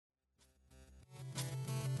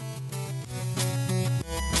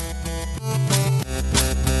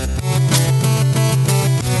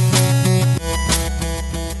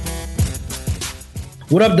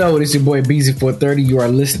What up, though? It's your boy BZ430. You are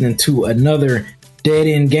listening to another Dead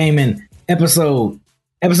End Gaming episode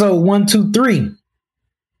 123.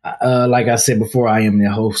 Like I said before, I am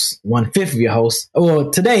your host, 1/5 of your host.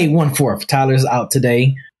 Well, today 1/4. Tyler's out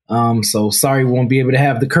today, so sorry we won't be able to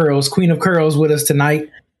have the Curls, Queen of Curls, with us tonight.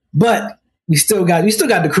 But we still got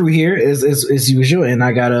the crew here as usual, and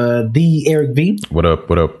I got the Eric V. What up?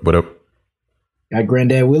 Got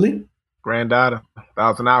Granddad Willie. Granddaughter,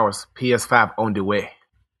 1,000 hours. PS5 on the way.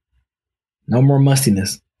 No more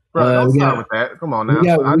mustiness. Bro, don't start with that. Come on now.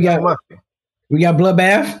 We got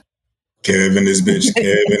Bloodbath. Kevin this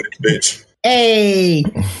bitch. Hey,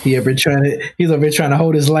 he's over here trying to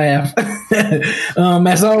hold his laugh.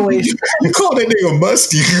 As always, you called that nigga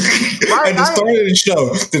musty at the start of the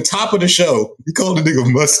show, the top of the show. You called the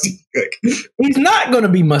nigga musty. He's not gonna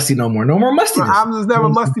be musty no more. No more mustiness. I was never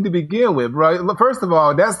musty to begin with, bro. First of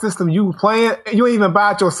all, that system you playing, you ain't even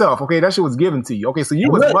buy it yourself. Okay, that shit was given to you. Okay, so you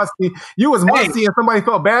was musty. You was musty, and somebody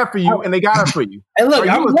felt bad for you, and they got it for you. Hey, look,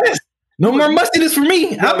 I'm blessed. No more mustiness for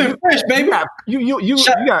me. I've been fresh, baby. You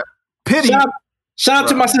got pity. Shout out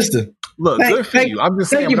to my sister. Look, good for you. I'm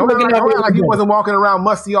just saying. Don't act like you wasn't walking around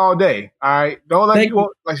musty all day. All right, don't let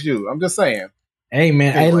you like you. I'm just saying. Hey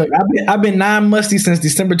man, anyway. Hey look, I've been non-musty since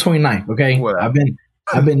December 29th. Okay, what? I've been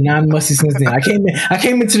non-musty since then. I came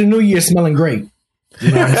into the new year smelling great.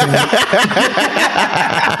 You know what I'm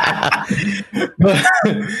saying?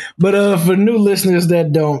 but for new listeners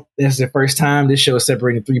that's their first time, this show is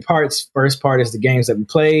separated in 3 parts. First part is the games that we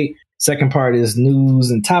played. Second part is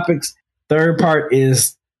news and topics. Third part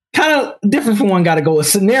is kind of different from one. Got to go a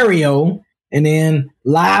scenario, and then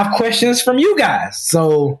live questions from you guys.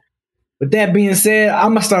 So with that being said,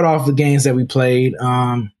 I'm gonna start off with games that we played.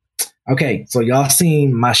 Okay, so y'all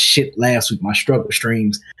seen my shit last week, my struggle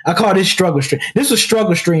streams. I call this struggle stream. This was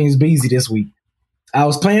struggle streams BZ this week. I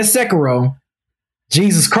was playing Sekiro.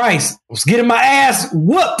 Jesus Christ, I was getting my ass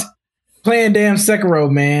whooped playing damn Sekiro,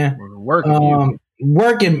 man.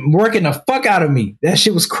 Working the fuck out of me. That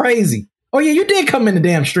shit was crazy. Oh yeah, you did come in the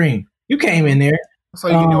damn stream. You came in there. So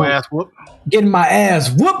you getting your ass whooped? Getting my ass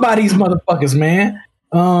whooped by these motherfuckers, man.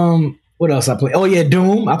 What else I played? Oh yeah,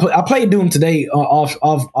 Doom. I played Doom today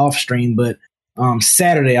off stream, but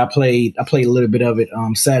Saturday I played a little bit of it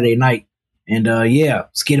Saturday night, and yeah,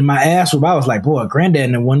 was getting my ass whooped. I was like, boy,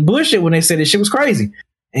 Granddad and one bullshit when they said this shit was crazy.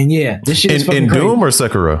 And yeah, this shit is fucking crazy. In Doom or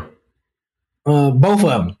Sekiro? Both of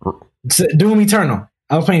them. Doom Eternal.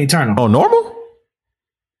 I was playing Eternal. Oh, normal?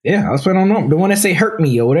 Yeah, I was playing on normal. The one that say hurt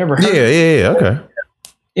me or whatever. Yeah. Okay.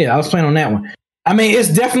 Yeah, I was playing on that one. I mean, it's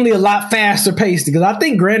definitely a lot faster paced because I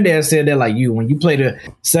think Granddad said that like when you play the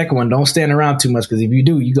second one, don't stand around too much because if you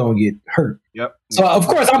do, you're going to get hurt. Yep. So, of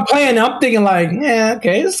course, I'm playing. I'm thinking like, yeah,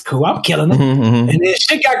 okay, this is cool. I'm killing them. Mm-hmm. And then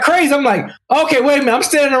shit got crazy. I'm like, okay, wait a minute. I'm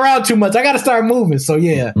standing around too much. I got to start moving. So,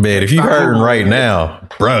 yeah. Man, if you hurting right now,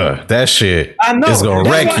 bruh, that shit is going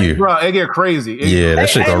to wreck you. Bruh, it get crazy. That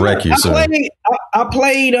shit going to wreck you. I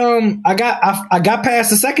played, I got past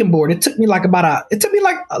the second board. It took me like an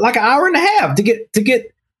hour and a half to get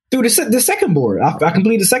through the second board. I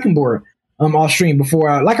completed the second board off stream before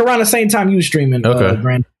around the same time you were streaming.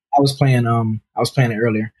 Okay. I was playing it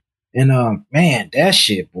earlier. And man, that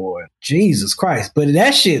shit, boy. Jesus Christ. But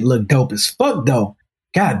that shit looked dope as fuck though.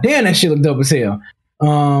 God damn, that shit looked dope as hell.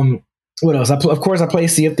 What else? Of course I played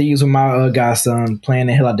Sea of Thieves with my godson, playing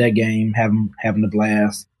the hell out that game, having a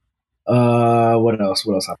blast. What else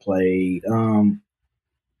I played?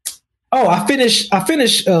 I finished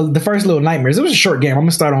the first Little Nightmares. It was a short game. I'm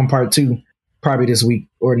gonna start on part 2 probably this week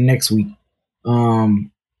or next week.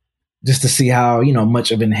 Just to see how,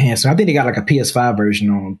 much of an enhancement. I think they got like a PS5 version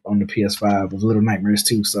on the PS5 of Little Nightmares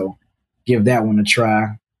too. So give that one a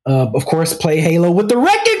try. Of course, play Halo with the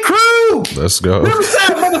Wrecking Crew. Let's go.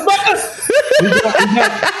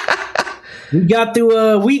 We got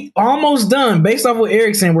through. We almost done. Based off what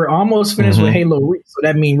Eric's saying, we're almost finished with Halo Reach. So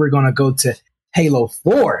that means we're gonna go to Halo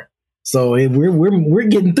 4. So we're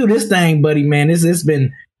getting through this thing, buddy. Man, it's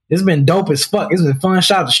been dope as fuck. It's been fun.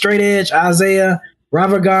 Shout out to Straight Edge, Isaiah,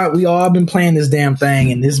 Ravagard. We all been playing this damn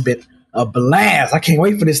thing, and it's been a blast. I can't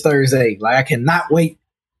wait for this Thursday. Like I cannot wait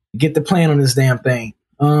to get the plan on this damn thing.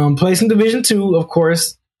 Play some Division 2, of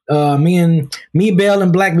course. Me, Bell,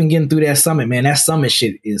 and Black been getting through that summit, man. That summit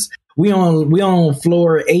shit is we on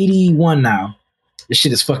floor 81 now. This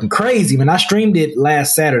shit is fucking crazy, man. I streamed it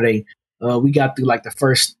last Saturday. We got through like the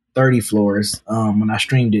first 30 floors when I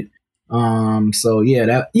streamed it. So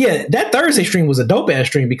that Thursday stream was a dope ass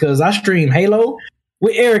stream because I streamed Halo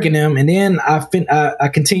with Eric and them, and then I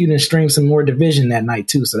continued to stream some more Division that night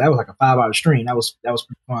too. So that was like a 5-hour stream. That was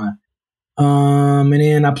pretty fun. And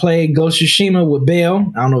then I played Ghost of Tsushima with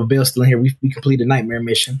Bell. I don't know if Bell's still in here. We completed Nightmare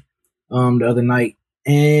Mission the other night.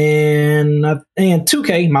 And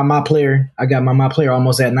 2K, my player. I got my player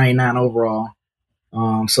almost at 99 overall.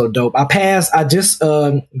 So dope. I just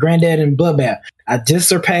Granddad and Bloodbath. I just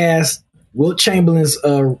surpassed Wilt Chamberlain's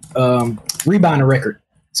rebounder record.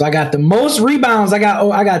 So I got the most rebounds. I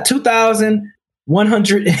got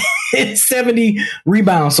 2,170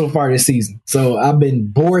 rebounds so far this season. So I've been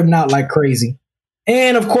boarding out like crazy.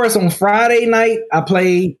 And of course, on Friday night, I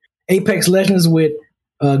played Apex Legends with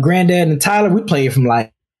Granddad and Tyler. We played from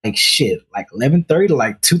like 11:30 to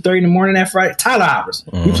like 2:30 in the morning that Friday. Tyler hours.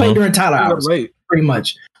 We played during Tyler hours, pretty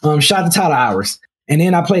much. Shout to Tyler hours. And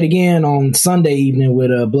then I played again on Sunday evening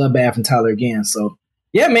with Bloodbath and Tyler again. So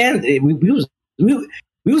yeah, man, we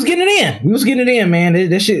was getting it in. We was getting it in, man.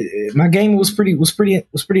 That shit. My game was pretty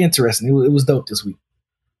interesting. It was dope this week.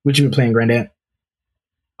 What you been playing, Granddad?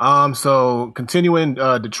 So continuing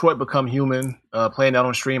Detroit Become Human, playing that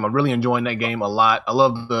on stream. I'm really enjoying that game a lot.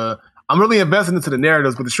 I'm really invested into the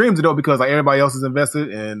narratives, but the streams are dope because like everybody else is invested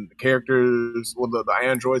in the characters, or the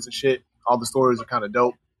androids and shit. All the stories are kind of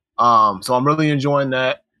dope. So I'm really enjoying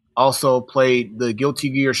that. Also played the Guilty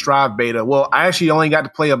Gear Strive beta. Well, I actually only got to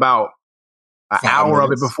play about an hour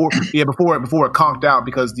of it before it conked out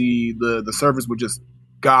because the servers were just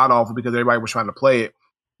god awful because everybody was trying to play it.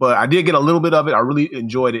 But I did get a little bit of it. I really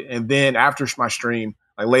enjoyed it. And then after my stream,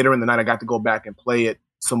 like later in the night, I got to go back and play it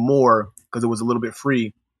some more because it was a little bit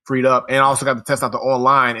freed up. And I also got to test out the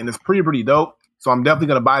online, and it's pretty dope. So I'm definitely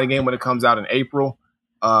going to buy the game when it comes out in April.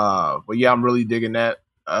 But yeah, I'm really digging that.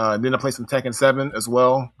 Then I played some Tekken 7 as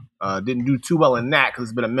well. Didn't do too well in that because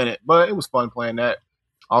it's been a minute, but it was fun playing that.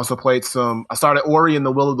 Also played I started Ori and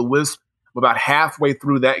the Will of the Wisp. I'm about halfway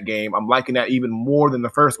through that game. I'm liking that even more than the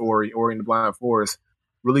first Ori and the Blind Forest.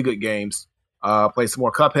 Really good games. Played some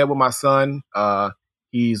more Cuphead with my son.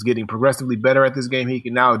 He's getting progressively better at this game. He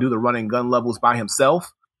can now do the run and gun levels by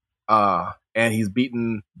himself. And he's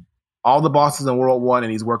beaten all the bosses in World 1,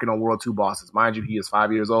 and he's working on World 2 bosses. Mind you, he is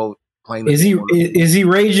 5 years old. Playing is he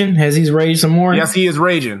raging? Has he raged some more? Yes, he is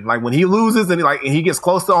raging. Like when he loses and he gets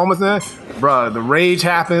close to almost there, bruh, the rage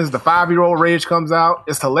happens. The 5-year-old rage comes out.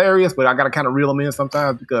 It's hilarious, but I gotta kind of reel him in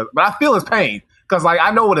sometimes but I feel his pain because like I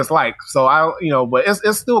know what it's like. So but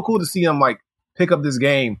it's still cool to see him like pick up this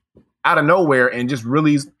game out of nowhere and just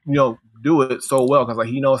really do it so well because like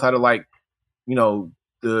he knows how to like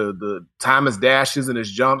the time his dashes and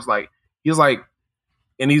his jumps. Like he's like,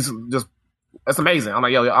 and he's just. That's amazing. I'm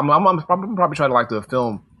like, I'm probably trying to like to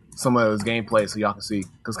film some of his gameplay so y'all can see.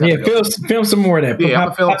 Film some more of that. Yeah,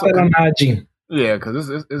 pop that on IG. Yeah,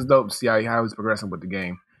 because it's dope to see how he's progressing with the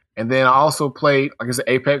game. And then I also played, like I said,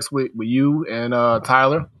 Apex with you and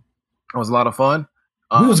Tyler. It was a lot of fun.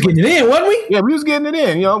 We was getting it in, wasn't we? Yeah, we was getting it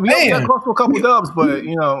in. We got close to a couple dubs, but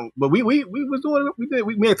but we was doing it.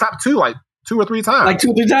 We made top 2 like 2 or 3 times. Like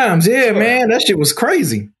 2 or 3 times. Yeah, man, that shit was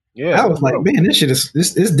crazy. Yeah, I was like, man, this shit is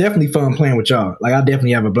definitely fun playing with y'all. Like, I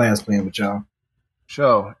definitely have a blast playing with y'all.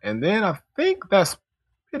 Sure. And then I think that's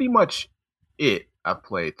pretty much it I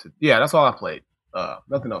played. That's all I played.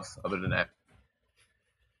 Nothing else other than that.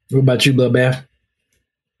 What about you, Bloodbath?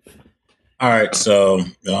 All right, so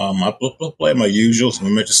I played my usual. So I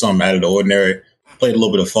mentioned something out of the ordinary. Played a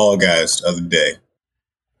little bit of Fall Guys the other day.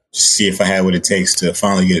 Just see if I had what it takes to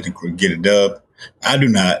finally get a dub. I do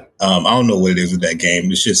not. I don't know what it is with that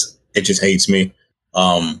game. It just hates me.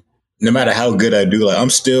 No matter how good I do, like I'm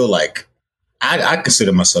still like I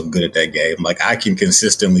consider myself good at that game. Like I can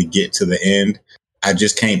consistently get to the end. I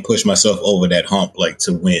just can't push myself over that hump like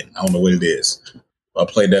to win. I don't know what it is. I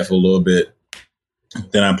played that for a little bit.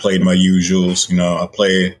 Then I played my usuals. I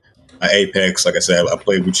played Apex. Like I said, I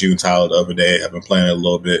played with you and Tyler the other day. I've been playing it a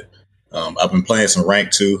little bit. I've been playing some rank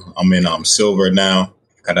too. I'm in silver now.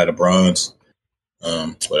 Got out of bronze.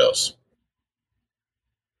 What else?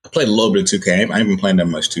 I played a little bit of 2K. I ain't been playing that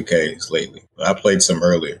much 2Ks lately, but I played some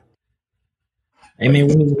earlier. Hey man,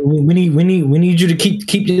 we need you to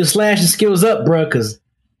keep your slashing skills up, bro, because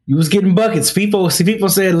you was getting buckets. People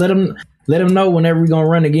said let him know whenever we're gonna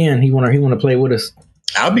run again. He wanna play with us.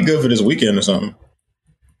 I'll be good for this weekend or something.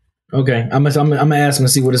 Okay, I'm gonna ask him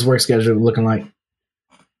to see what his work schedule is looking like.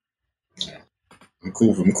 I'm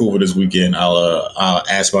cool for this weekend. I'll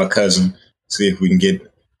ask my cousin. See if we can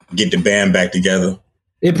get the band back together.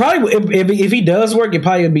 It probably if he does work, it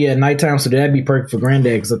probably would be at nighttime. So that'd be perfect for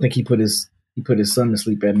Granddad because I think he put his son to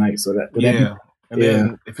sleep at night. So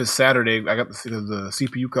then if it's Saturday, I got the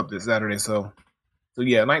CPU Cup this Saturday. So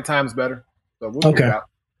yeah, nighttime's better. So we'll figure it out.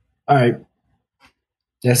 All right,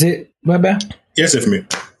 that's it. Bye. Yes, it for me.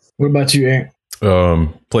 What about you, Aaron?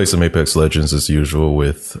 Play some Apex Legends as usual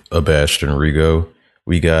with Abashed and Rigo.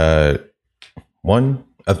 We got one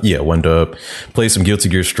dub. Play some Guilty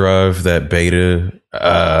Gear Strive, that beta.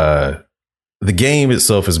 The game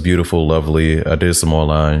itself is beautiful, lovely. I did some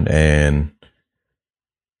online, and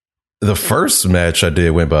the first match I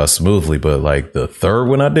did went by smoothly, but like the third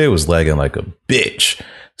one I did was lagging like a bitch.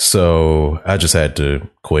 So I just had to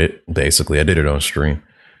quit, basically. I did it on stream.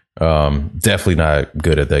 Definitely not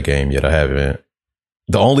good at that game yet. I haven't.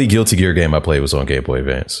 The only Guilty Gear game I played was on Game Boy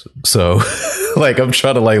Advance. So like I'm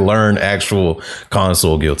trying to like learn actual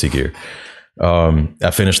console Guilty Gear.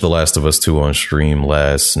 I finished The Last of Us 2 on stream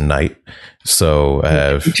last night, so I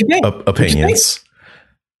have opinions.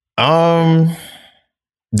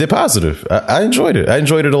 They're positive. I enjoyed it. I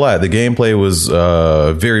enjoyed it a lot. The gameplay was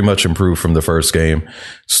very much improved from the first game.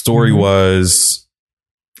 Story was,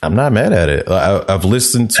 I'm not mad at it. I've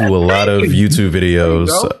listened to a lot of YouTube videos.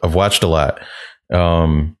 I've watched a lot.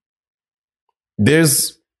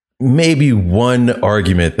 There's maybe one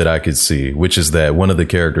argument that I could see, which is that one of the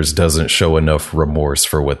characters doesn't show enough remorse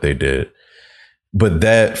for what they did. But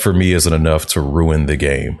that for me isn't enough to ruin the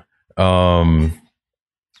game. I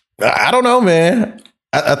don't know, man.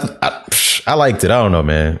 I liked it. I don't know,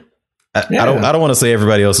 man. I don't want to say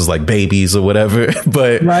everybody else is like babies or whatever,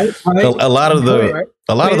 but a lot of the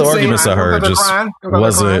arguments I heard just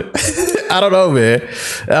wasn't. I don't know,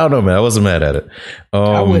 man. I wasn't mad at it.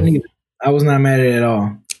 I wouldn't either. I was not mad at it at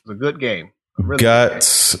all. It was a good game.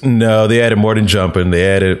 No, they added more than jumping. They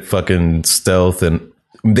added fucking stealth, and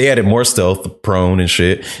they added more stealth, prone and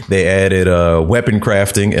shit. They added weapon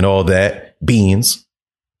crafting and all that. Beans,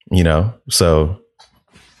 so.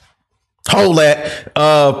 Hold that.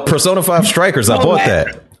 Persona 5 Strikers. I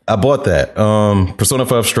bought that. Persona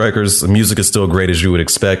 5 Strikers. The music is still great as you would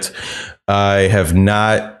expect. I have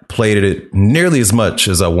not played it nearly as much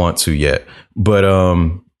as I want to yet, but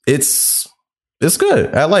it's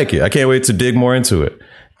good. I like it. I can't wait to dig more into it.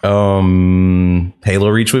 Halo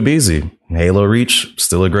Reach with BZ. Halo Reach,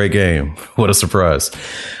 still a great game. What a surprise.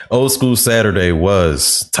 Old School Saturday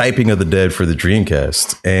was Typing of the Dead for the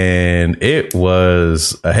Dreamcast, and it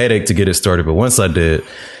was a headache to get it started, but once I did,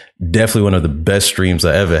 definitely one of the best streams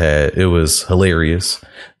I ever had. It was hilarious.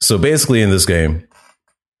 So basically in this game,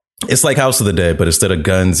 it's like House of the Dead, but instead of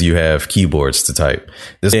guns, you have keyboards to type.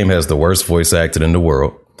 This game has the worst voice acting in the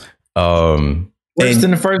world. Worse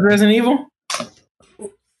than the first Resident Evil?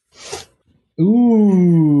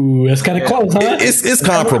 Ooh, that's kind of close, huh? It's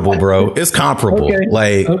comparable, bro. It's comparable.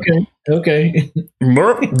 Okay.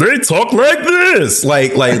 They talk like this,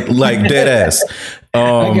 like dead ass.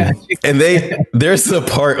 And there's a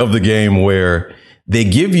part of the game where they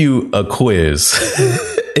give you a quiz,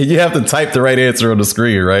 and you have to type the right answer on the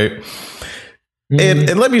screen, right? Mm-hmm.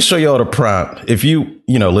 And let me show y'all the prompt. If you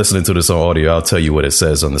listening to this on audio, I'll tell you what it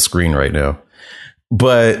says on the screen right now.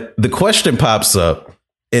 But the question pops up.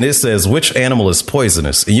 And it says, which animal is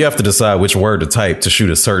poisonous? And you have to decide which word to type to shoot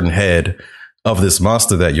a certain head of this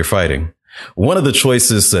monster that you're fighting. One of the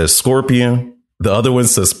choices says scorpion. The other one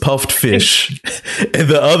says puffed fish. And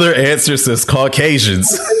the other answer says Caucasians.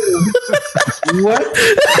 What?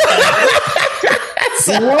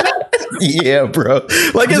 What? Yeah, bro.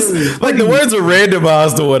 Like it's like the words are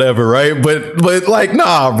randomized or whatever, right? But like,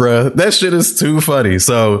 nah, bro, that shit is too funny.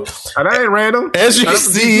 So that ain't random. As you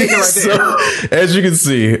can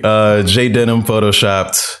see, Jay Denham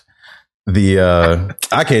photoshopped the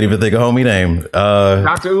I can't even think of homie name.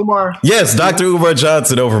 Dr. Umar. Yes, Dr. Umar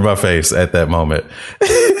Johnson over my face at that moment.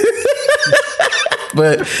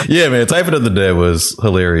 But yeah, man, Typing of the Dead was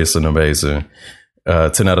hilarious and amazing.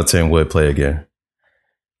 10 out of 10 would play again.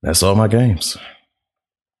 That's all my games.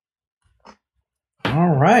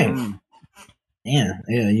 All right. Yeah,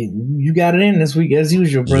 you got it in this week as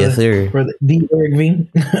usual, brother. Yes, sir. Brother D. Eric V.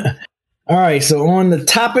 All right, so on the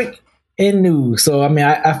topic and news. So, I mean,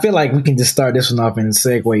 I feel like we can just start this one off and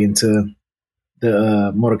segue into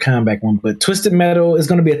the Mortal Kombat one. But Twisted Metal is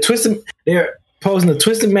going to be they're posing a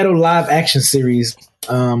Twisted Metal live action series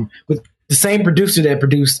with the same producer that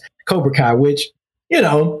produced Cobra Kai, which,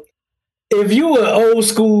 if you were an old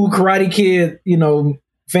school Karate Kid,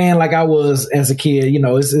 fan like I was as a kid,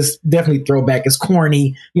 it's definitely throwback. It's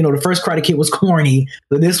corny. The first Karate Kid was corny.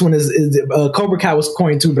 But this one is Cobra Kai was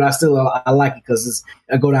corny too, but I like it because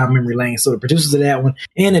I go down memory lane. So the producers of that one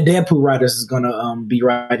and the Deadpool writers is going to be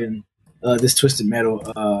writing this Twisted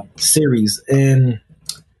Metal series. And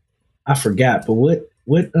I forgot, but what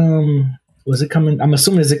was it coming? I'm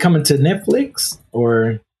assuming, is it coming to Netflix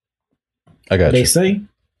or I got they say?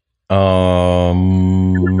 I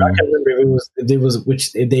can't remember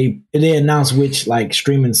if they announced which like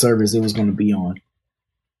streaming service it was going to be on.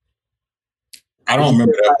 I don't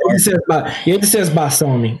remember that part. It just says by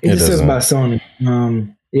Sony. It just says by Sony.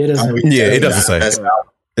 It doesn't. Yeah, it doesn't say.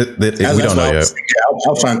 We don't know yet. I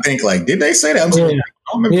was trying to think, like, did they say that? We don't know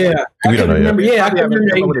remember. yet. Yeah, I Probably can haven't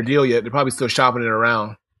remember. come with a deal yet. They're probably still shopping it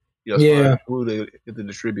around. Yeah. Who they get to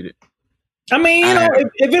distribute it. I mean,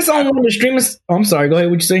 if it's on one of the streamers, I'm sorry. Go ahead.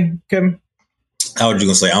 What you say, Kevin? How was you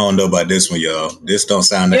gonna say? I don't know about this one, y'all. This don't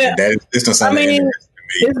sound this don't sound. I mean,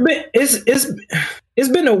 it's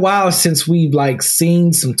been a while since we've like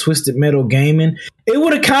seen some Twisted Metal gaming. It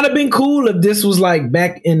would have kind of been cool if this was like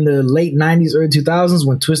back in the late 90s, early 2000s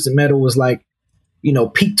when Twisted Metal was like,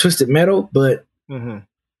 peak Twisted Metal. But I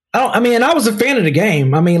was a fan of the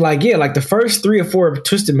game. I mean, like the first 3 or 4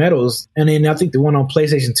 Twisted Metals, and then I think the one on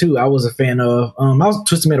PlayStation 2 I was a fan of. I was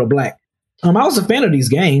Twisted Metal Black. I was a fan of these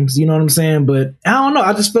games, you know what I'm saying? But I don't know.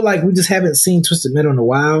 I just feel like we just haven't seen Twisted Metal in a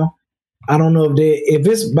while. I don't know if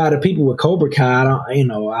it's by the people with Cobra Kai.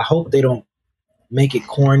 I hope they don't make it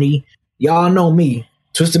corny. Y'all know me.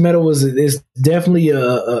 Twisted Metal is definitely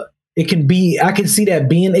it can be. I can see that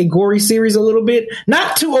being a gory series a little bit,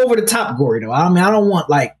 not too over the top gory though. I mean, I don't want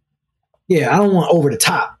over the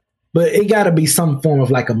top, but it got to be some form of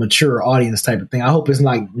like a mature audience type of thing. I hope it's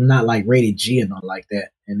like not like rated G and all like that,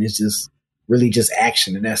 and it's just really just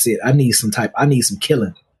action and that's it. I need some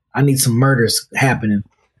killing. I need some murders happening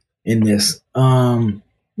in this.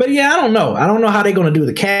 But yeah, I don't know. I don't know how they're going to do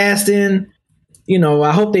the casting.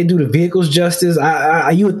 I hope they do the vehicles justice.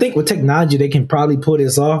 You would think with technology they can probably pull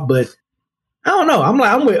this off, but I don't know.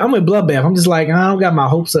 I'm with Bloodbath. I'm just like, I don't got my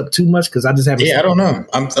hopes up too much because I just haven't. Yeah, I don't know.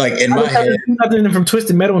 I'm like in my head, nothing from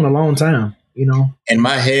Twisted Metal in a long time. In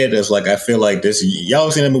my head, it's like I feel like this.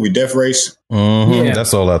 Y'all seen that movie Death Race? Mm-hmm. Yeah,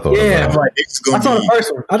 that's all I thought. Yeah, about. Like, I saw the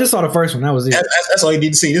first one. I just saw the first one. That was it. That's all you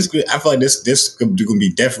need to see. I feel like this going to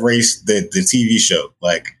be Death Race, the TV show.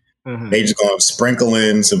 Like they just going to sprinkle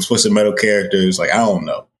in some Twisted Metal characters. Like I don't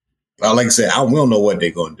know. Like I said, we don't know what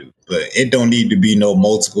they're going to do, but it don't need to be no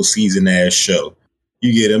multiple season ass show.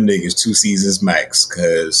 You get them niggas 2 seasons max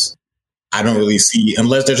because I don't really see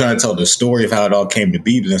unless they're trying to tell the story of how it all came to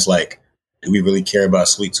be. Then it's like, do we really care about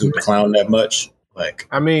Sweet Tooth the Clown that much? Like,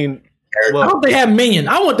 I mean, I hope they have Minion.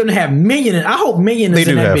 I want them to have Minion. I hope Minion is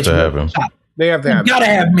in that bitch. They do have to have him. They have to have. Gotta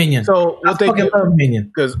have Minion. So what they fucking love Minion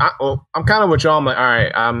because I'm kind of with y'all. I'm like, all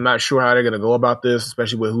right, I'm not sure how they're gonna go about this,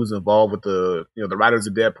 especially with who's involved with the the writers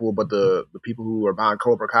of Deadpool, but the people who are behind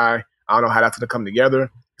Cobra Kai. I don't know how that's gonna come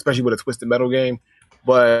together, especially with a Twisted Metal game.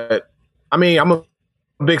 But I mean, I'm a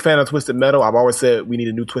big fan of Twisted Metal. I've always said we need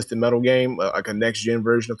a new Twisted Metal game, like a next gen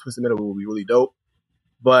version of Twisted Metal would be really dope.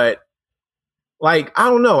 But like, I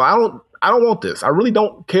don't know. I don't want this. I really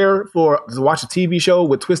don't care to watch a TV show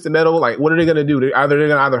with Twisted Metal. Like, what are they going to do? They're going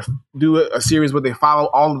to either do a series where they follow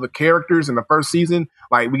all of the characters in the first season.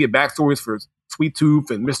 Like, we get backstories for Sweet Tooth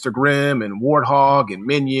and Mr. Grimm and Warthog and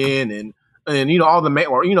Minion and all the main,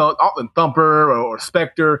 or all the Thumper or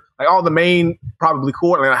Spectre, like all the main probably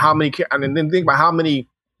core. Like how many, and then think about how many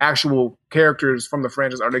actual characters from the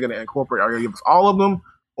franchise are they going to incorporate? Are they going to give us all of them,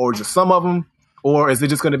 or just some of them? Or is it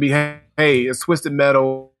just going to be, hey, it's Twisted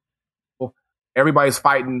Metal. Everybody's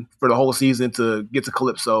fighting for the whole season to get to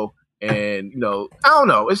Calypso. And, I don't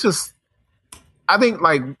know. It's just, I think,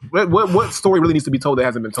 like, what story really needs to be told that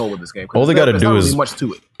hasn't been told with this game? All they got to do is really much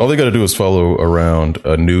to it. All they got to do is follow around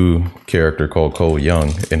a new character called Cole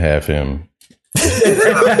Young and have him join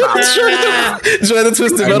the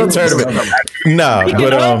Twisted Metal tournament. Nah,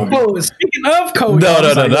 but speaking of Cole,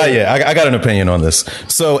 no, not yet. I got an opinion on this.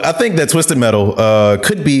 So I think that Twisted Metal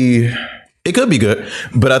could be good,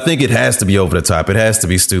 but I think it has to be over the top. It has to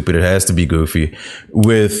be stupid. It has to be goofy.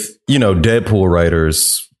 With Deadpool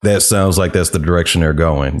writers, that sounds like that's the direction they're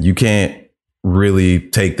going. You can't really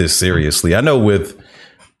take this seriously. I know with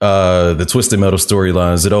the Twisted Metal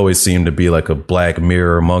storylines, it always seemed to be like a Black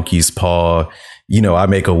Mirror, Monkey's Paw. I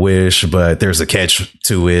make a wish, but there's a catch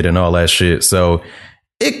to it and all that shit. So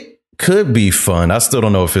it could be fun. I still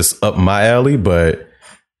don't know if it's up my alley, but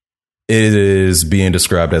it is being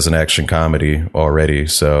described as an action comedy already.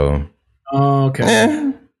 So,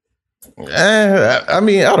 okay. I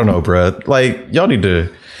mean, I don't know, bro. Like, y'all need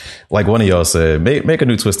to, like one of y'all said, make a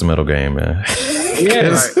new Twisted Metal game, man. Yeah,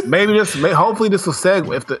 right. Hopefully this will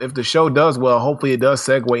segue. If the show does well, hopefully it does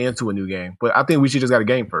segue into a new game. But I think we should just got a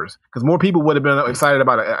game first, because more people would have been excited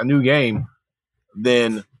about a new game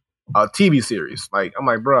than a TV series. Like, I'm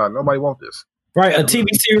like, bro, nobody wants this. Right, a TV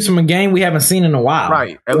series from a game we haven't seen in a while.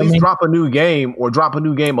 Right, at least drop a new game, or drop a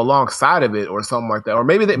new game alongside of it, or something like that. Or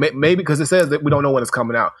maybe because it says that we don't know when it's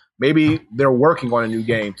coming out. Maybe they're working on a new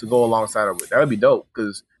game to go alongside of it. That would be dope,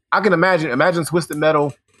 because I can imagine Twisted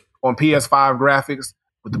Metal on PS5 graphics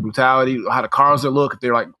with the brutality, how the cars are look. If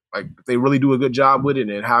they're like like if they really do a good job with it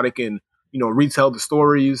and how they can, retell the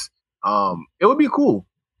stories. It would be cool.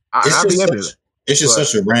 It's just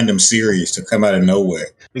such a random series to come out of nowhere.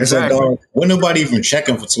 Exactly. It's like, when nobody even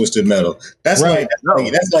checking for Twisted Metal. That's right.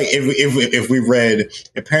 That's like if we read,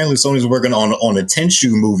 apparently Sony's working on a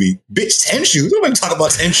Tenchu movie. Bitch, Tenchu? Nobody talk about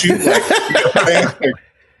Tenchu.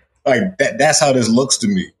 Like that. That's how this looks to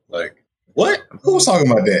me. Like, what? Who was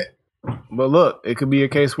talking about that? But look, it could be a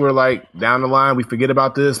case where like down the line we forget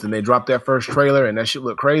about this and they drop that first trailer and that shit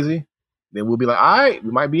look crazy. Then we'll be like, all right, we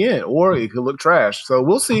might be in, or it could look trash. So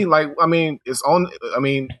we'll see. Like, it's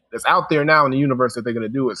out there now in the universe that they're going to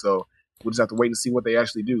do it. So we'll just have to wait and see what they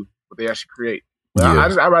actually do, what they actually create. But I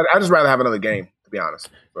just rather have another game, to be honest.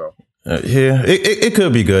 So it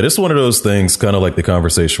could be good. It's one of those things, kind of like the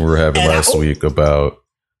conversation we were having last week about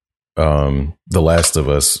the Last of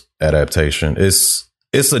Us adaptation. It's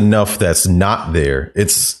enough that's not there.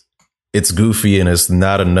 It's goofy and it's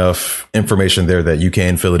not enough information there that you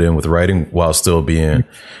can fill it in with writing while still being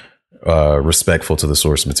respectful to the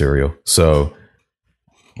source material. So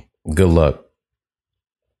good luck.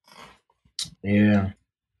 Yeah.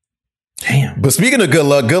 Damn. But speaking of good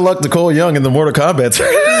luck to Cole Young in the Mortal Kombat.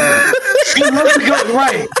 Good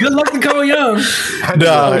luck to Cole Young.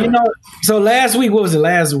 So last week, what was it?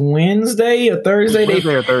 Last Wednesday or Thursday?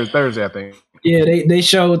 Thursday, I think. Yeah, they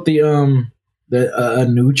showed a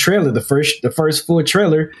new trailer, the first full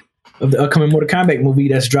trailer of the upcoming Mortal Kombat movie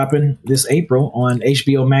that's dropping this April on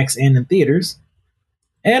HBO Max and in theaters.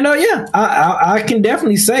 And I can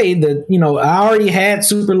definitely say that I already had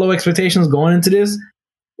super low expectations going into this.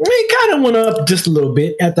 It kind of went up just a little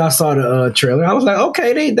bit after I saw the trailer. I was like,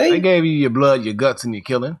 okay, they gave you your blood, your guts, and your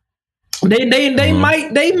killing. They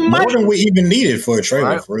might more than we even needed for a trailer,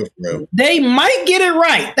 right? For real. They might get it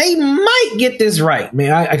right. They might get this right,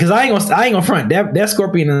 man. Because I ain't gonna front that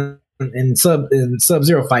Scorpion and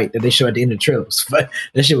Sub-Zero fight that they showed at the end of the trailer.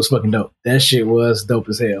 That shit was fucking dope. That shit was dope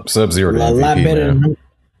as hell. Sub-Zero, a lot better than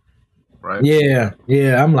right.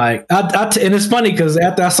 Yeah. I'm like, and it's funny because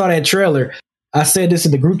after I saw that trailer, I said this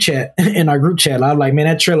in the group chat. In our group chat, I was like, man,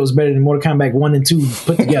 that trailer was better than Mortal Kombat 1 and 2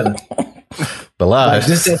 put together. The lies.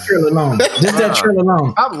 Just that trailer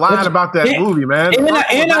alone. I'm lying about that movie, man. And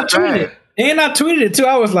I tweeted it too.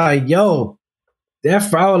 I was like, yo, I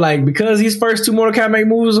was like, because these first two Mortal Kombat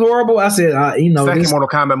movies was horrible. I said, second Mortal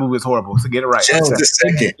Kombat movie is horrible. So get it right. Just the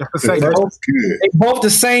second. They both the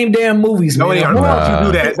same damn movies, man. No, they are. Don't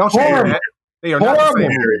you do that. Don't you do that. They are horrible.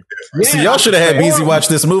 Yeah, see, y'all should have had Beezy watch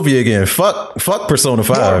this movie again. Fuck Persona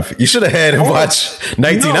 5. You should have had him watch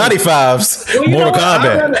 1995's Mortal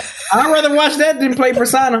Kombat. I'd rather watch that than play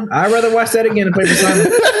Persona. I'd rather watch that again than play Persona.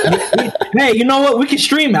 Hey, you know what? We can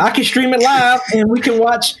stream it. I can stream it live, and we can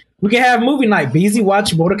have movie night. Beezy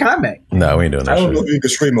watch Mortal Kombat. No, we ain't doing that. I don't know if you can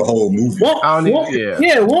stream a whole movie.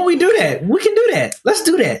 Won't we do that? We can do that. Let's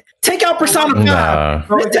do that. Take out Persona 5. Nah.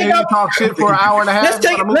 Let's talk shit for an hour and a half.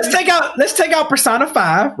 Let's take out Persona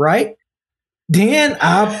 5, right? Then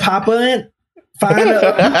I'll pop in, find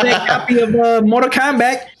a copy of Mortal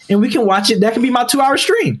Kombat, and we can watch it. That can be my 2-hour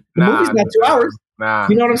stream. The movie's not 2 hours. Nah.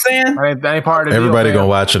 You know what I'm saying? That ain't part of the Everybody deal, gonna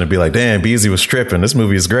watch it and be like, damn, Beezy was tripping. This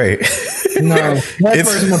movie is great. No, it's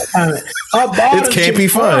campy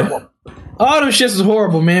fun. Horrible. All them shits was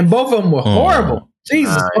horrible, man. Both of them were horrible.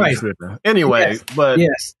 Jesus Christ. Anyway, but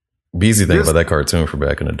yes. Beezy think about that cartoon from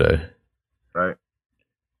back in the day. Right.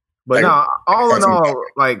 But all in all,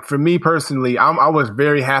 like for me personally, I was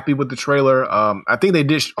very happy with the trailer. I think they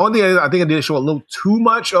did. I think it did show a little too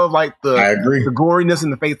much of like the goriness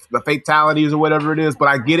and the fatalities or whatever it is. But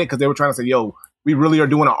I get it because they were trying to say, "Yo, we really are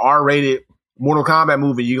doing an R-rated Mortal Kombat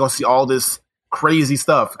movie. You're gonna see all this crazy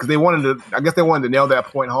stuff." Because they wanted to nail that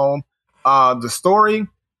point home. The story,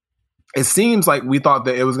 it seems like we thought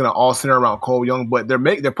that it was gonna all center around Cole Young, but they're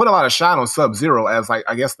putting a lot of shine on Sub-Zero as like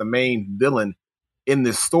I guess the main villain in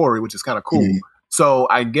this story, which is kind of cool. So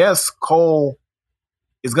I guess Cole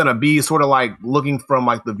is going to be sort of like looking from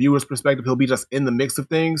like the viewer's perspective. He'll be just in the mix of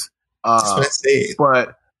things.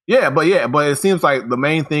 But it seems like the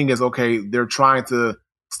main thing is, okay, they're trying to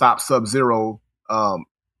stop Sub-Zero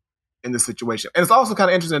in this situation. And it's also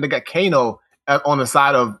kind of interesting. They got Kano on the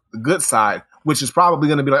side of the good side, which is probably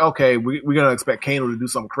going to be like, okay, we're going to expect Kano to do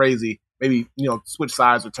something crazy. Maybe, switch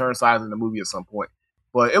sides or turn sides in the movie at some point.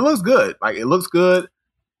 But it looks good. Like, it looks good.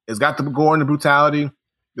 It's got the gore and the brutality.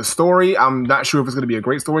 The story, I'm not sure if it's going to be a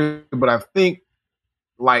great story, but I think,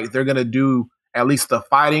 like, they're going to do at least the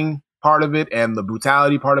fighting part of it and the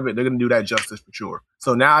brutality part of it. They're going to do that justice for sure.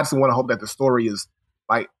 So now I just want to hope that the story is,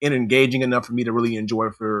 like, engaging enough for me to really enjoy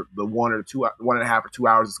it for the 1.5 or 2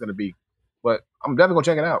 hours it's going to be. But I'm definitely going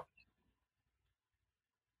to check it out.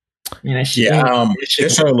 Man, that shit,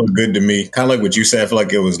 this trailer looked good to me. Kind of like what you said. I feel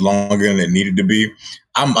like it was longer than it needed to be.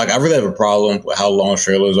 I really have a problem with how long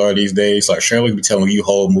trailers are these days. Like trailers be telling you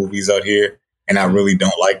whole movies out here, and I really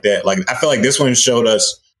don't like that. Like I feel like this one showed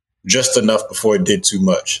us just enough before it did too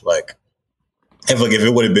much. Like I feel like if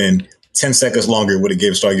it would have been 10 seconds longer, it would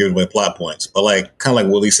have started giving away plot points. But like kind of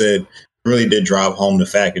like Willie said, really did drive home the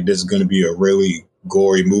fact that this is going to be a really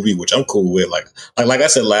gory movie, which I'm cool with. Like I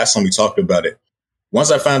said last time we talked about it. Once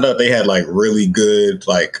I found out they had like really good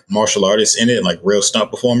like martial artists in it, like real stunt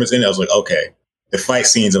performers in it, I was like, okay, the fight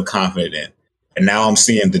scenes I'm confident in. And now I'm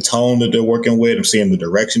seeing the tone that they're working with. I'm seeing the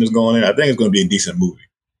direction it's going in. I think it's going to be a decent movie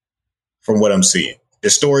from what I'm seeing. The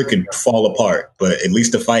story could fall apart, but at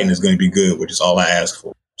least the fighting is going to be good, which is all I ask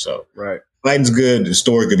for. So fighting's good. The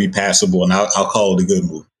story could be passable, and I'll call it a good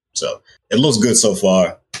movie. So it looks good so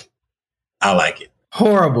far. I like it.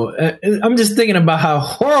 Horrible. I'm just thinking about how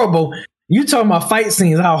horrible. You talking about fight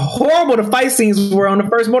scenes, how horrible the fight scenes were on the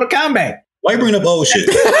first Mortal Kombat. Why you bringing up old shit?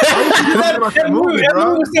 that movie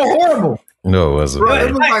was still horrible. No, it wasn't. Bro,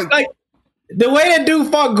 it was like the way that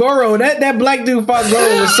dude fought Goro, that black dude fought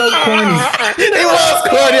Goro was so corny. It was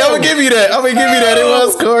corny. I'm gonna give you that. It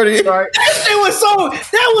was corny. That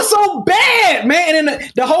was so bad, man. And then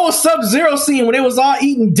the whole Sub-Zero scene when they was all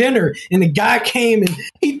eating dinner and the guy came and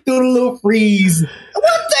he threw the little freeze.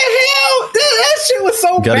 What the hell? That shit was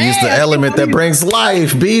so bad. Gotta use the element that brings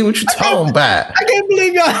life, B. What you talking about? I can't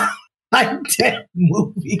believe y'all like that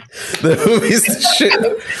movie. The movie's the shit.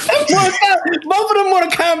 Both of them Mortal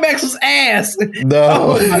Kombat was ass.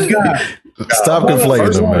 No. Oh my god. Stop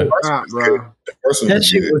conflating them, man. That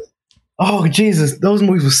shit was. Oh Jesus, those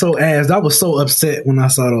movies were so ass. I was so upset when I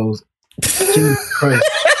saw those. Jesus Christ.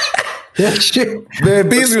 That shit. Man,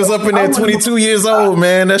 Beasley was up in there 22 years old,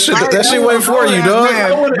 man. That shit wasn't for you, dog.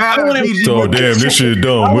 Oh, damn, this shit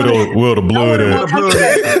dumb. Where the blood at?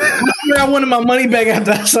 I wanted my money back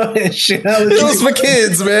after I saw that shit. It was for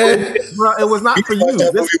kids, man. Bro, it was not for you.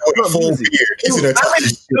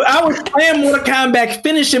 I was playing Mortal Kombat,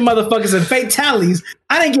 finishing motherfuckers and fatalities.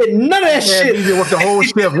 I didn't get none of that shit. The whole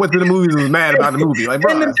chef went to the movies and was mad about the movie. Like,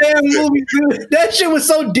 bro, in the damn movie, dude. That shit was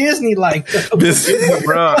so Disney-like. Bro,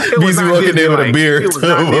 Beasley walking there with a beard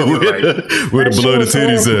where the blood and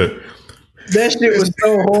titties at. That shit was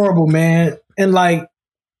so horrible, man. And like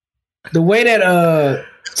the way that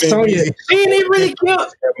Sonya, she didn't even really kill.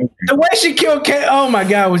 The way she killed Kate, oh my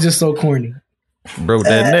god, it was just so corny. Broke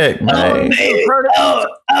that neck, man.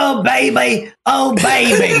 Oh baby.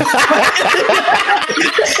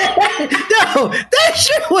 No, that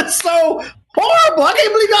shit was so horrible. I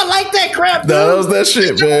can't believe y'all like that crap. No, that was that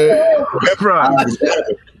shit, man.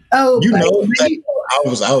 You know,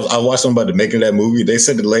 I watched something about the making of that movie. They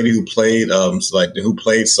said the lady who played who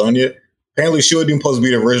played Sonya, apparently she wasn't even supposed to be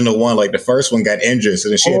the original one. Like the first one got injured, so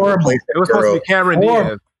then she had to replace that girl. It was supposed to be Cameron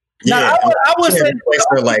Diaz. Yeah, now, I would say replace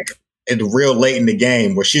her like real late in the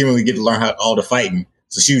game where she didn't really get to learn how all the fighting.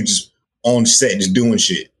 So she was just on set just doing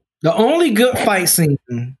shit. The only good fight scene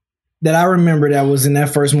that I remember that was in that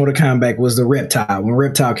first Mortal Kombat was the Reptile, when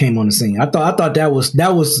Reptile came on the scene. I thought that was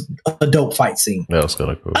a dope fight scene. That was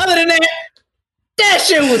kind of cool. Other than that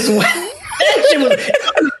shit was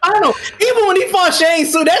I don't know. Even when he fought Shang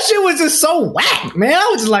Tsung, that shit was just so whack, man. I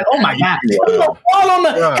was just like, oh my god, fall on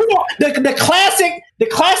the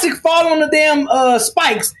classic fall on the damn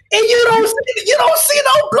spikes, and you don't see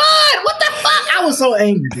no blood. What the fuck? I was so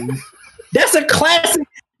angry, dude. That's a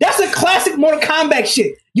classic Mortal Kombat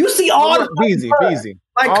shit. You see all the easy.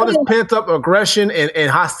 Like, all this pent up aggression and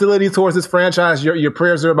hostility towards this franchise. Your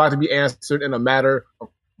prayers are about to be answered in a matter of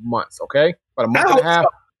months. Okay, about a month and a half.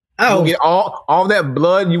 You get all that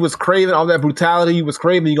blood you was craving, all that brutality you was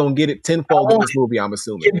craving. You're gonna get it tenfold in this movie. I'm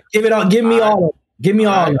assuming. Give it all. Give me all. Give me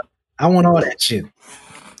all. I want all that shit.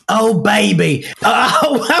 Oh baby!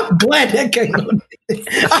 I'm glad that came on. Man,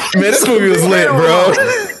 this movie was lit, bro.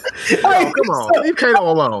 Oh, come on, leave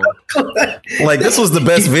Kato alone. Like, this was the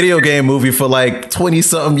best video game movie for like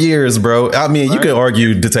 20-something years, bro. I mean, you could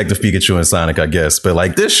argue Detective Pikachu and Sonic, I guess, but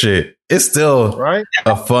like this shit, it's still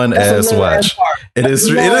a fun ass watch. It is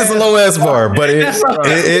a low ass bar, but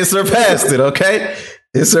it surpassed it. Okay.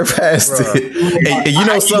 It surpassed it. And you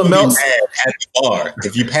know something else? At the bar,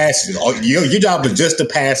 if you pass it, your job was just to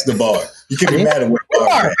pass the bar. You can be mad at what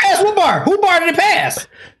bar. Pass what bar? Who bar did it pass?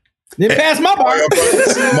 Didn't pass my bar.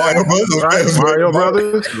 Mario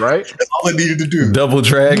Brothers, right? That's all it needed to do. Double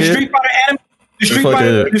Dragon. The Street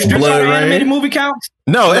Fighter animated movie counts?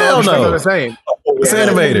 No, hell no. The same. It's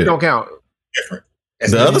animated. Don't count. Different.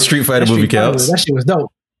 The other Street Fighter movie counts. That shit was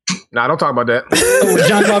dope. Nah, don't talk about that. Oh, with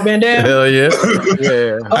Jean-Claude Van Damme? Hell yeah.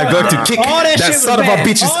 Yeah. I'm going to kick that son of a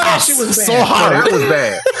bitch's ass so hard. That was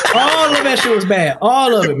bad. All of that shit was bad.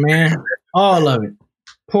 All of it, man. All of it.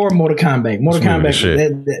 Poor Mortal Kombat. Mortal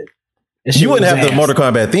Kombat. You wouldn't have the Mortal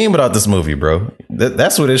Kombat theme without this movie, bro.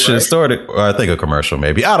 That's what it should have started. Or I think a commercial,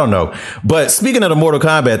 maybe. I don't know. But speaking of the Mortal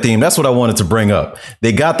Kombat theme, that's what I wanted to bring up.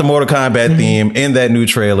 They got the Mortal Kombat theme in that new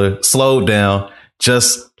trailer, slowed down,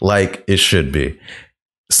 just like it should be.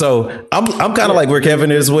 So I'm kind of like where Kevin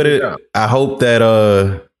is with it. I hope that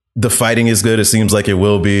the fighting is good. It seems like it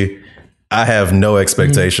will be. I have no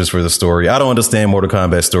expectations for the story. I don't understand Mortal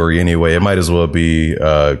Kombat story anyway. It might as well be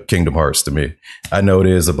Kingdom Hearts to me. I know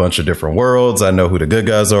there's a bunch of different worlds. I know who the good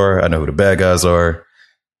guys are. I know who the bad guys are.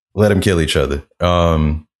 Let them kill each other.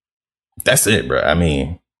 That's it, bro. I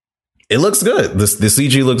mean, it looks good. The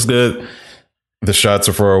CG looks good. The shots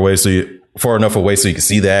are far enough away so you can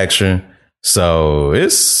see the action. So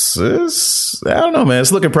it's I don't know, man.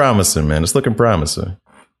 It's looking promising, man. It's looking promising.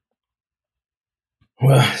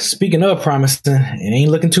 Well, speaking of promising, it ain't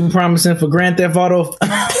looking too promising for Grand Theft Auto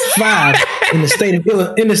 5 in the state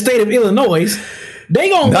of Illinois. They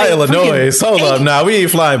gonna not Illinois. Hold up, nah, we ain't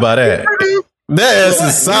flying by that. That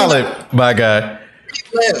is solid, my guy.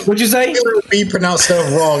 What'd you say? We pronounce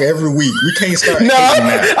stuff wrong every week. We can't start. No,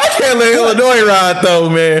 I can't let Illinois ride though,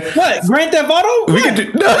 man. What? Grand Theft Auto? We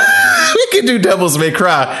can do Devils May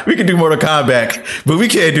Cry. We can do Mortal Kombat, but we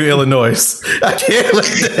can't do Illinois. I can't let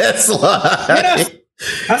that slide.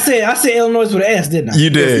 I said Illinois with an S, didn't I? You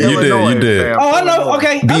did. Oh, I know.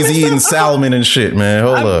 Okay. Bees eating salmon and shit, man.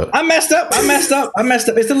 Hold up. I messed up.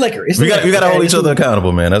 It's the liquor. We got to hold each other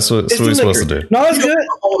accountable, man. That's what we're supposed to do. No, it's good.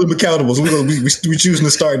 Hold them accountable. So we choosing to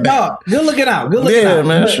start now. No, good looking out. Yeah,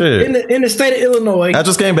 man. Shit. In the state of Illinois, I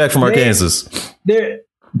just came back from Arkansas.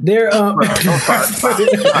 They're from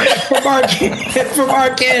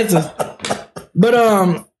Arkansas,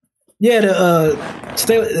 but yeah,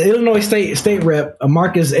 the Illinois state rep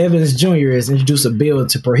Marcus Evans Jr. has introduced a bill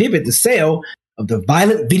to prohibit the sale of the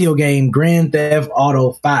violent video game Grand Theft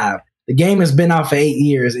Auto 5. The game has been out for 8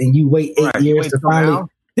 years, and you wait 8 years to finally.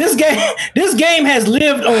 This game has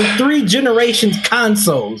lived on 3 generations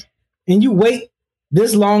consoles, and you wait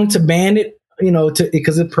this long to ban it. You know,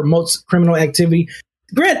 because it promotes criminal activity.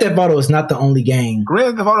 Grand Theft Auto is not the only game.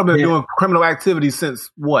 Grand Theft Auto been doing criminal activity since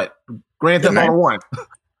what? Grand Theft Auto 1.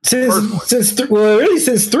 Since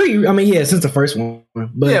 3. I mean, yeah, since the first one.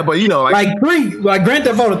 But yeah, but you know, like 3, like Grand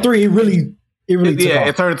Theft Auto 3, it really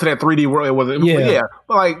it turned into that 3D world. It was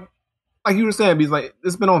but like you were saying, because like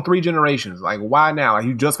it's been on 3 generations. Like, why now? Like,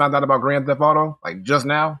 you just found out about Grand Theft Auto, like just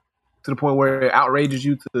now, to the point where it outrages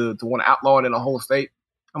you to want to outlaw it in a whole state.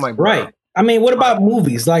 I'm like, bro. Right. I mean, what about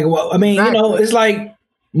movies? Like, well, I mean, exactly. You know, it's like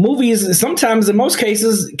movies sometimes, in most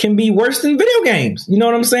cases, can be worse than video games. You know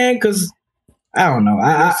what I'm saying? Because I don't know.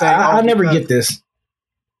 I never get this.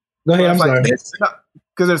 Go ahead. I'm sorry.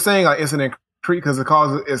 Because they're saying like it's an increase because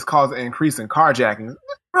it's caused an increase in carjacking.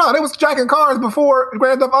 Bro, they was jacking cars before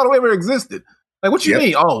Grand Theft Auto ever existed. Like, what you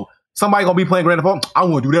mean? Oh, somebody gonna be playing Grand Theft Auto? I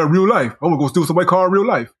want to do that in real life. I'm gonna go steal somebody's car in real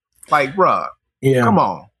life. Like, bro, come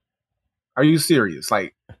on. Are you serious?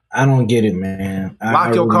 Like, I don't get it, man.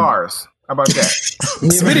 Lock your cars. How about that?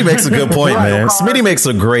 Smitty makes a good point, man. Smitty makes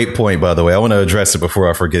a great point, by the way. I want to address it before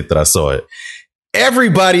I forget that I saw it.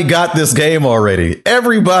 Everybody got this game already.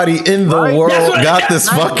 Everybody in the world got this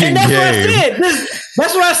fucking game.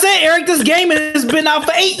 That's what I said, Eric. This game has been out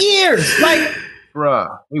for 8 years. Like,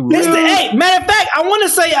 bruh. Matter of fact, I want to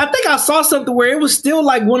say, I think I saw something where it was still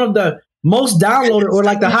like one of the most downloaded or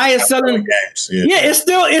like the highest selling games. Yeah,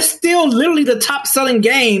 it's still literally the top selling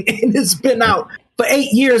game, and it's been out for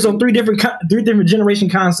 8 years on three different generation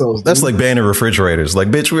consoles. Dude. That's like banning refrigerators. Like,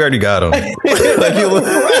 bitch, we already got them.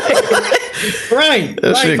 Right.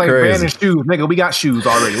 That shit like crazy. Banning shoes, nigga. We got shoes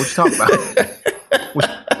already. What you talking about?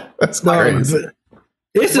 That's crazy.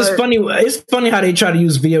 It's just funny. It's funny how they try to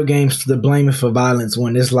use video games to blame it for violence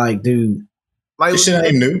when it's like, dude, like this shit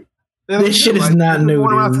ain't new. This shit is not new,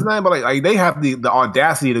 dude. But like they have the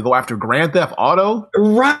audacity to go after Grand Theft Auto,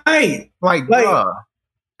 right? Like bruh.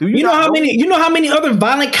 Do you know how many other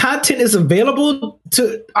violent content is available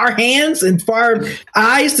to our hands and for our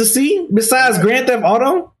eyes to see besides Grand Theft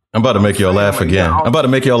Auto? I'm about to make y'all laugh again.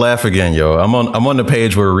 Yo. I'm on the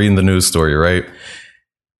page where we're reading the news story, right?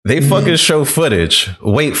 They fucking show footage.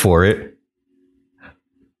 Wait for it.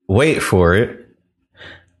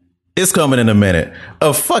 It's coming in a minute.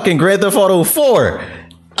 Of fucking Grand Theft Auto 4.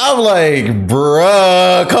 I'm like,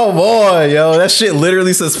 bruh, come on, yo. That shit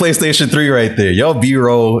literally says PlayStation 3 right there. Y'all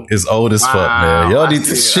B-roll is old as fuck, man. Y'all need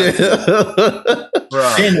to shit. Bro,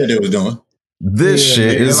 I didn't know what they was doing. This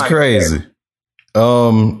shit is like crazy.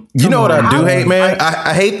 You know what I do hate, man?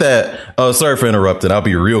 I hate that. Oh, sorry for interrupting. I'll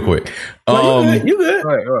be real quick. You good?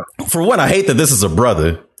 Right. For one, I hate that this is a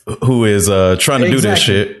brother who is trying to do this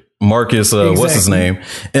shit. Marcus, what's his name?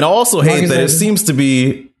 And I also hate that it seems to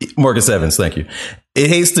be Marcus Evans. Thank you.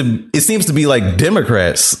 It seems to be like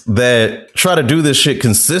Democrats that try to do this shit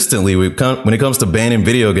consistently when it comes to banning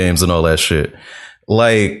video games and all that shit.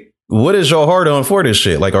 Like, what is your heart on for this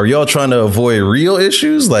shit? Like, are y'all trying to avoid real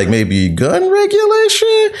issues, like maybe gun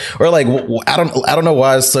regulation, or like I don't know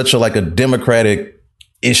why it's such a Democratic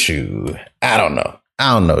issue. I don't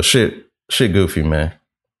know. Shit goofy, man.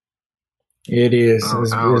 It is.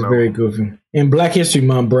 It's very goofy. In Black History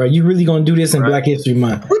Month, bro. You really gonna do this in Black History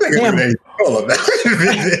Month? Well,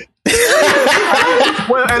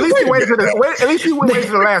 at least he waited to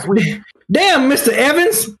the last week. Damn, Mr.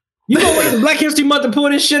 Evans. You gonna wait for Black History Month to pull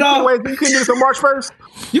this shit off? You couldn't do this on March 1st?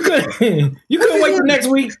 You couldn't wait till next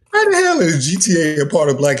week. How the hell is GTA a part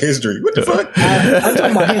of Black history? What the fuck? I'm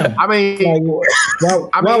talking about him. I mean,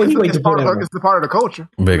 why would he wait to pull that off? It's the part of the culture.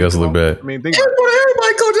 Make us look bad. I mean, everybody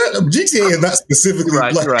go that. GTA is not specifically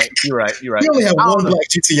black. You're right. You only have one black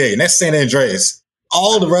GTA, and that's San Andreas.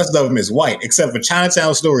 All the rest of them is white, except for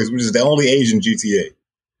Chinatown Stories, which is the only Asian GTA.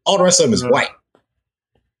 All the rest of them is white.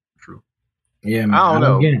 True. Yeah, man, I don't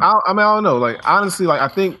know. I don't know. Like, honestly, like, I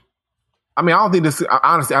don't think it's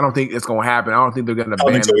going to happen. I don't think they're going to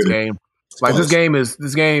ban this game. Like, this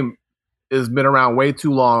game has been around way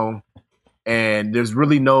too long, and there's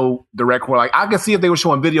really no direct correlation. Like, I can see if they were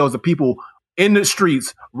showing videos of people in the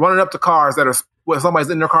streets running up to cars that are where somebody's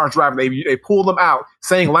in their car driving. They pull them out,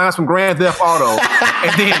 saying lines from Grand Theft Auto,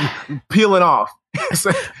 and then peeling off.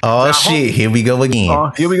 Shit! Here we go again.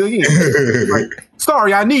 Like,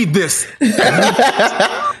 sorry, I need this.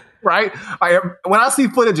 Right? When I see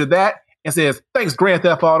footage of that, it says, thanks, Grand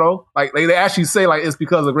Theft Auto. Like, they actually say, like, it's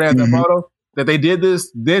because of Grand Theft Auto that they did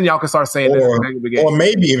this. Then y'all can start saying this. Or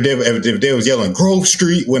maybe if they was yelling Grove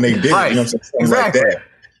Street when they did it. You know what I'm saying? Exactly. Like that.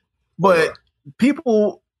 But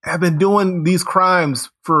people have been doing these crimes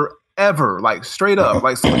forever, like, straight up.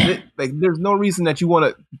 Like, so there's no reason that you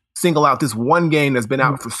want to single out this one game that's been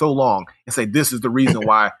out for so long and say this is the reason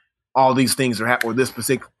why all these things are happening, or this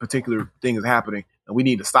particular thing is happening, and we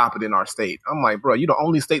need to stop it in our state. I'm like, bro, you're the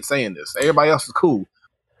only state saying this. Everybody else is cool.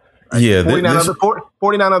 Like, yeah,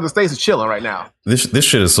 49 other states are chilling right now. This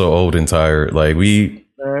shit is so old and tired. Like, we've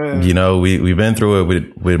been through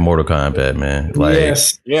it with Mortal Kombat, man. Like,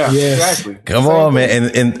 yes, exactly. Come on,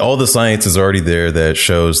 man, and all the science is already there that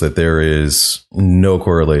shows that there is no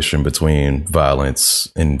correlation between violence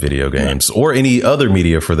in video games or any other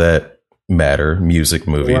media for that matter, music,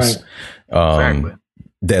 movies,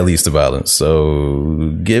 that leads to violence.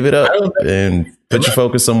 So give it up and put your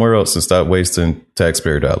focus somewhere else and stop wasting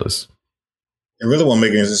taxpayer dollars. It really won't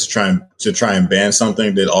make any sense to try and ban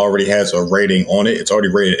something that already has a rating on it. It's already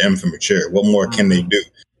rated M for mature. What more can they do?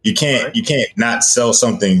 You can't not sell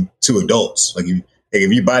something to adults. Like,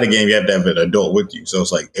 if you buy the game, you have to have an adult with you. So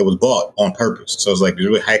it's like it was bought on purpose. So it's like,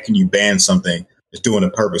 how can you ban something that's doing a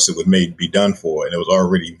purpose it was made to be done for, and it was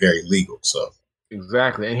already very legal? So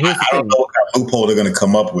exactly. And I don't know what kind of loophole they're going to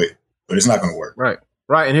come up with, but it's not going to work. Right.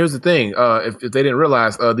 And here's the thing. If they didn't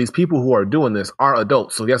realize, these people who are doing this are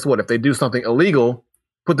adults. So guess what? If they do something illegal,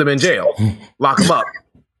 put them in jail, lock them up,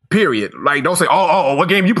 period. Like, don't say, oh, what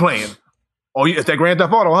game you playing? Oh, it's that Grand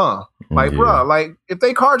Theft Auto, huh? Like, bro, like, if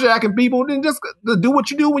they carjacking people, then just do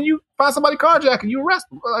what you do when you find somebody carjacking, you arrest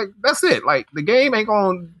them. Like, that's it. Like, the game ain't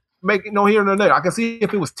going to make it no here nor there. I can see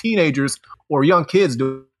if it was teenagers or young kids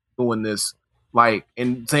doing this, like,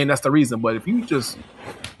 and saying that's the reason. But if you just,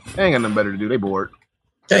 they ain't got nothing better to do. They bored.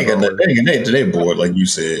 They bored, like you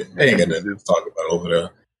said. They ain't got nothing to talk about over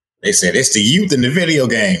there. They said it's the youth in the video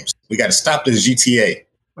games. We got to stop this GTA.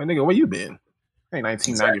 Like, nigga, where you been? Ain't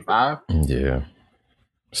 1995. Yeah,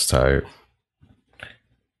 it's tired.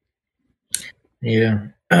 Yeah.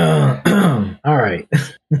 All right.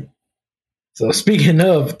 So speaking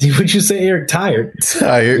of, would you say Eric tired?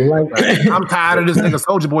 I'm tired of this nigga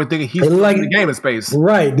Soldier Boy thinking he's like the gaming space.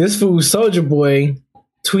 Right. This fool Soldier Boy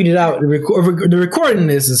tweeted out the recording.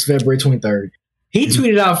 This is February 23rd. He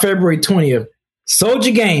tweeted out February 20th.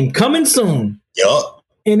 Soldier game coming soon. Yup.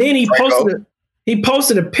 And then he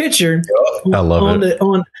posted a picture. I love it.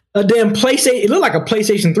 On a damn PlayStation. It looked like a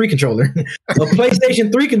PlayStation 3 controller. A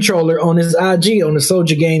PlayStation 3 controller on his IG, on the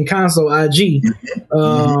Soldier game console IG.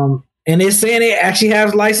 And it's saying it actually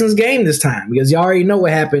has licensed game this time, because you already know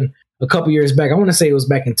what happened a couple years back. I want to say it was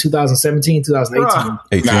back in 2017,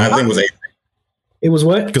 2018. Nah, I think it was 18. It was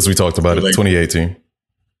what? Because we talked about it, 2018.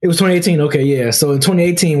 It was 2018. Okay, yeah. So in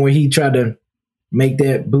 2018, where he tried to make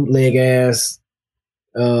that bootleg ass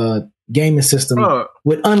gaming system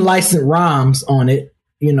with unlicensed ROMs on it.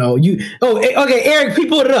 You know, okay, Eric, he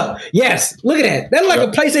pulled it up. Yes, look at that. That's like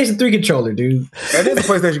a PlayStation 3 controller, dude. That is a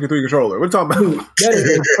PlayStation 3 controller. What are you talking about? That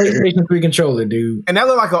is a PlayStation 3 controller, dude. And that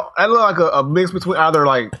looked like a mix between either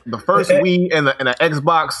like the first Wii and the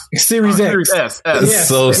Xbox Series S. It's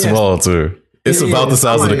so small too. It's about the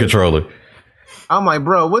size of the controller. I'm like,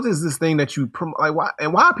 bro, what is this thing that you like? Why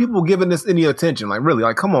are people giving this any attention? Like, really?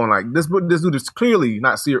 Like, come on! Like, this dude is clearly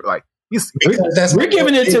not serious. Like, we're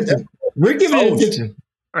giving it attention. We're giving it attention.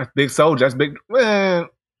 That's Big Soldier. That's big man.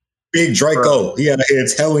 Big Draco. Bro. He out here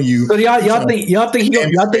telling you. So y'all think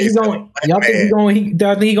he's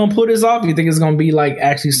gonna pull this off? You think it's gonna be like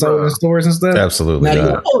actually sold in stores and stuff? Absolutely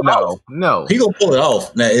not. No. He gonna pull it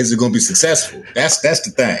off. Now, is it gonna be successful? That's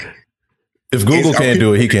the thing. If Google can't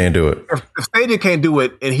do it, he can't do it. If Stadia can't do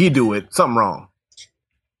it and he do it, something wrong.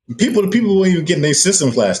 People weren't even getting their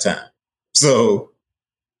systems last time. So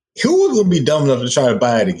who was going to be dumb enough to try to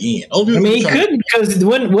buy it again? I mean, he couldn't, because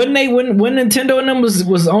when Nintendo and them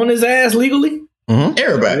was on his ass legally? Mm-hmm.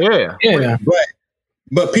 Everybody. Yeah.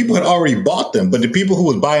 But people had already bought them. But the people who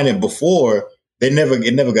was buying it before, it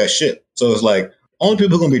never got shipped. So it's like, only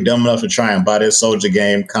people who are going to be dumb enough to try and buy this Soldier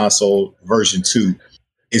game console version 2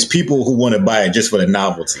 is people who want to buy it just for the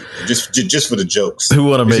novelty, just for the jokes. Who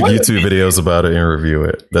want to make YouTube videos about it and review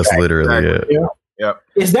it. That's literally it. Yeah. Yep.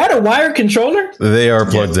 Is that a wired controller? They are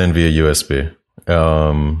plugged in via USB.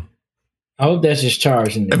 I hope that's just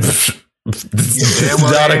charging. Not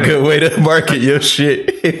a good way to market your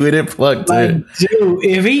shit with it plugged in. Dude,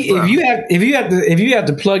 if you have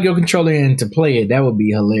to plug your controller in to play it, that would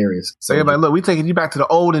be hilarious. So everybody, look, we taking you back to the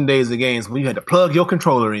olden days of games when you had to plug your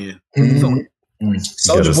controller in. Mm-hmm.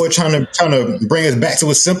 Soldier Boy trying to bring us back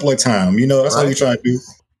to a simpler time. You know, that's all you're trying to do.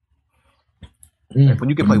 When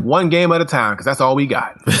you can play one game at a time, because that's all we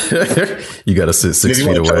got. You got to sit 6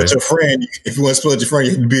 feet away. If you want to split your friend,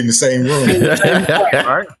 you have to be in the same room.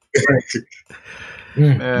 All right.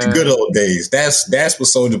 The good old days. That's what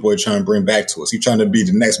Soldier Boy trying to bring back to us. He's trying to be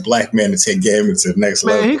the next black man to take gaming to the next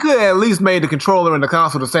level. He could have at least made the controller and the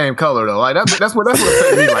console the same color though. Like that's what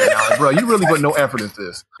upset me right now. Like, bro, you really put no effort into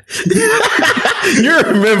this. You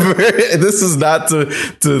remember, this is not to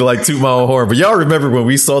like toot my own horn, but y'all remember when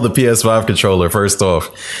we saw the PS5 controller first off?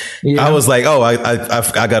 Yeah. I was like, oh, I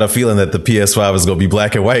got a feeling that the PS5 is going to be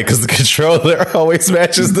black and white because the controller always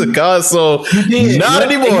matches the console. Not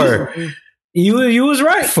anymore. You was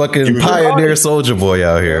right. Fucking pioneer Soldier Boy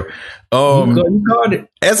out here. You called it.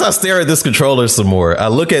 As I stare at this controller some more, I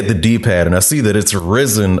look at the D-pad and I see that it's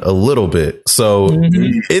risen a little bit. So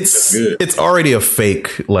it's already a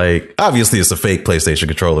fake, like, obviously it's a fake PlayStation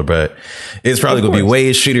controller, but it's probably going to be way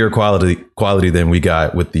shittier quality than we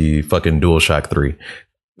got with the fucking DualShock 3.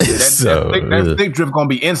 That stick drift going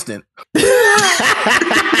to be instant.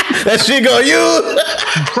 That shit go you.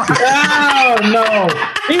 Oh no,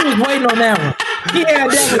 he was waiting on that one. He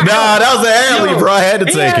had that one. Nah, that was an alley, bro. I had to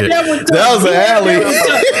take it. That was an alley.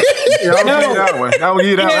 That was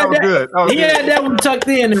good. He had that one tucked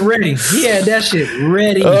in and ready. He had that shit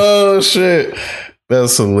ready. Oh shit,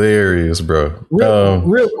 that's hilarious, bro.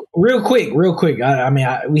 Real quick. I mean,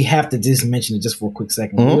 we have to just mention it just for a quick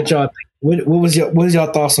second. Mm-hmm. What y'all think? What was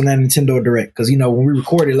y'all thoughts on that Nintendo Direct? Because when we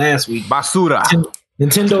recorded last week, basura.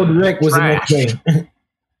 Nintendo Direct was the next game.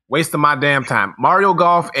 Wasting my damn time. Mario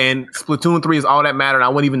Golf and Splatoon 3 is all that mattered. I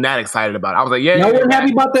wasn't even that excited about it. I was like, y'all weren't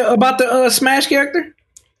happy about the Smash character?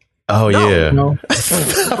 Oh yeah, no.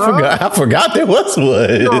 I forgot there was one.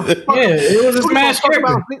 It was a Smash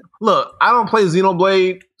character. Look, I don't play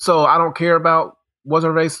Xenoblade, so I don't care about what's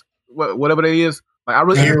her race, whatever it is. Like I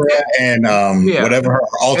really whatever her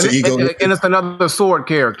alter ego is. And it's another sword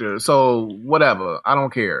character, so whatever. I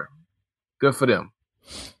don't care. Good for them.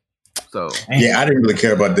 So yeah, I didn't really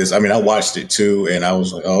care about this. I mean, I watched it too, and I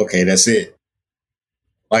was like, oh, okay, that's it.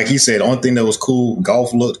 Like he said, the only thing that was cool,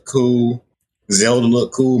 golf looked cool, Zelda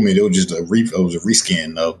looked cool. I mean, it was just it was a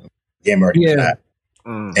reskin of the game already. Yeah.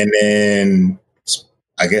 And then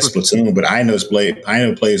I guess Splatoon, but I never played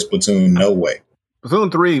Splatoon. No way.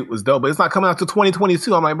 Splatoon 3 was dope, but it's not coming out till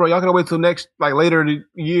 2022. I'm like, bro, y'all gotta wait till later in the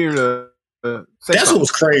year to. That's what was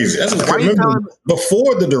crazy. That's what I remember.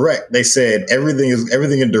 Before the Direct, they said everything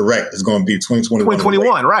in Direct is going to be 2021.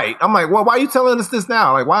 2021, right? I'm like, well, why are you telling us this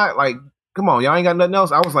now? Like, why? Like, come on, y'all ain't got nothing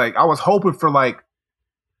else. I was hoping for like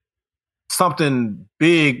something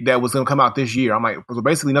big that was going to come out this year. I'm like, so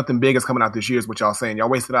basically nothing big is coming out this year is what y'all saying. Y'all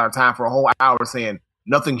wasted our time for a whole hour saying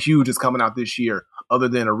nothing huge is coming out this year other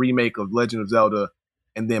than a remake of Legend of Zelda,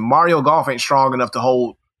 and then Mario Golf ain't strong enough to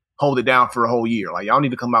hold it down for a whole year. Like y'all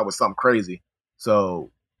need to come out with something crazy.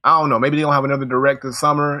 So I don't know. Maybe they don't have another direct this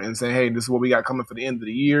summer and say, hey, this is what we got coming for the end of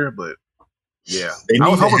the year. But yeah, I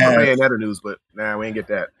was hoping for Bayonetta news, but nah, we ain't get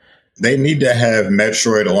that. They need to have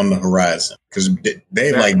Metroid on the horizon because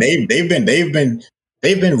they've been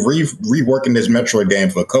reworking this Metroid game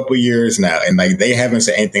for a couple of years now, and like they haven't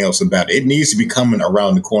said anything else about it. It needs to be coming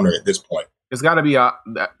around the corner at this point. It's got to be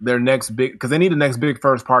their next big, because they need the next big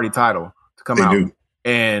first party title to come out. Do.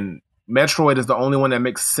 And Metroid is the only one that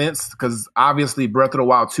makes sense because obviously Breath of the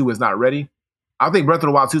Wild 2 is not ready. I think Breath of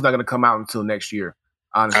the Wild 2 is not going to come out until next year.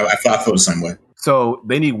 Honestly, I feel the same way. So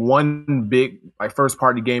they need one big like first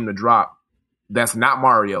party game to drop that's not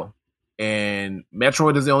Mario, and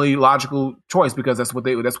Metroid is the only logical choice because that's what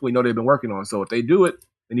we know they've been working on. So if they do it,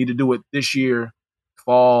 they need to do it this year,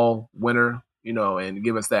 fall, winter, and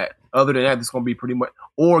give us that. Other than that, it's going to be pretty much,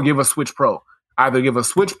 or give us Switch Pro. Either give us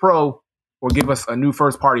Switch Pro or give us a new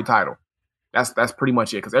first party title. That's pretty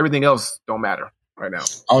much it because everything else don't matter right now.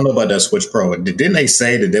 I don't know about that Switch Pro. Didn't they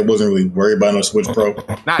say that they wasn't really worried about no Switch Pro?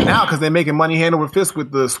 Not now because they're making money hand over fist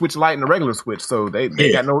with the Switch Lite and the regular Switch. So they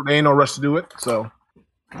ain't no rush to do it. So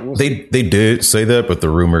they did say that, but the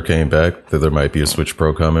rumor came back that there might be a Switch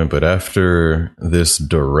Pro coming. But after this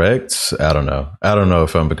direct, I don't know. I don't know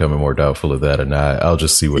if I'm becoming more doubtful of that or not. I'll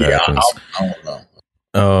just see what happens. I don't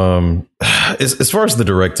know. As far as the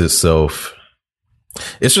direct itself,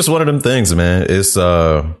 it's just one of them things, man. It's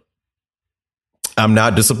I'm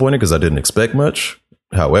not disappointed because I didn't expect much.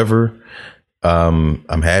 However,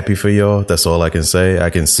 I'm happy for y'all. That's all I can say. I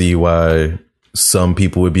can see why some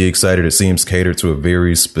people would be excited. It seems catered to a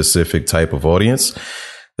very specific type of audience,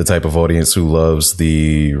 the type of audience who loves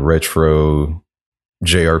the retro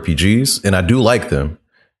JRPGs, and I do like them.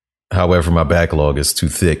 However, my backlog is too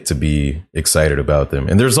thick to be excited about them.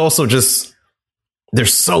 And there's also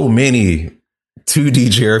there's so many 2D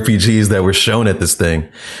JRPGs that were shown at this thing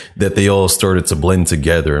that they all started to blend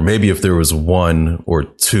together. And maybe if there was one or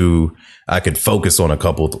two, I could focus on a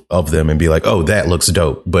couple of them and be like, oh, that looks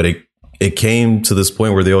dope. But it came to this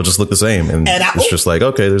point where they all just look the same. And it's just like,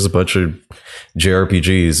 okay, there's a bunch of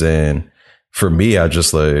JRPGs. And for me, I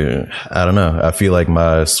don't know. I feel like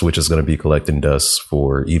my Switch is going to be collecting dust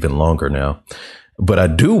for even longer now. But I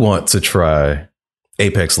do want to try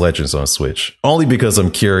Apex Legends on Switch, only because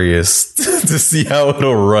I'm curious to see how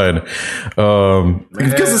it'll run.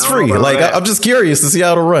 Because it's free. Like, I'm just curious to see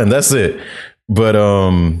how it'll run. That's it. But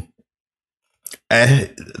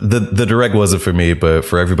the direct wasn't for me, but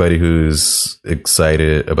for everybody who's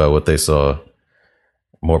excited about what they saw,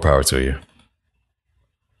 more power to you.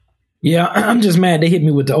 Yeah, I'm just mad they hit me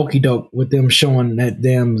with the okie doke with them showing that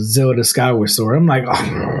damn Zelda Skyward Sword. I'm like,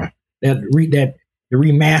 oh, the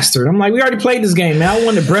remastered. I'm like, we already played this game, man. I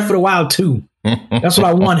wanted Breath of the Wild 2. That's what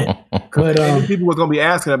I wanted. But people were gonna be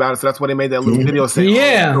asking about it, so that's why they made that little video saying,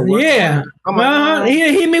 yeah. He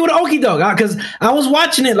hit me with an okie doke because I was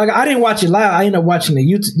watching it. Like, I didn't watch it live. I ended up watching the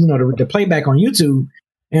YouTube, the playback on YouTube.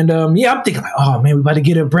 And I'm thinking like, oh man, we about to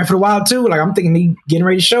get a Breath of the Wild 2. Like, I'm thinking he getting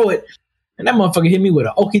ready to show it. And that motherfucker hit me with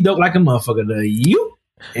an okie doke like a motherfucker.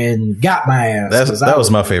 And got my ass. That was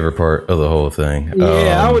my favorite part of the whole thing.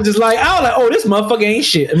 Yeah, I was like, oh, this motherfucker ain't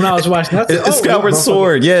shit. And when I was watching, I said, Skyward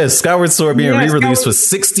Sword. Yes, Skyward Sword being re-released for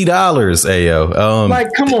 $60. Ayo.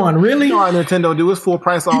 Like, come on, really? You know how Nintendo do? It's full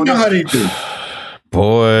price on. You know how they do.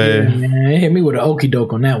 Boy, yeah, man, it hit me with an okie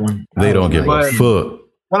doke on that one. They don't give a fuck.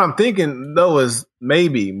 What I'm thinking though is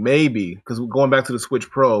maybe because going back to the Switch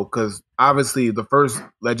Pro, because obviously the first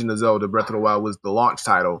Legend of Zelda Breath of the Wild was the launch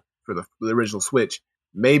title for the original Switch.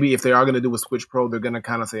 Maybe if they are going to do a Switch Pro, they're going to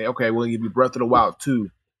kind of say, okay, we'll give you Breath of the Wild 2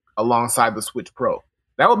 alongside the Switch Pro.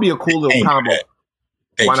 That would be a cool little combo.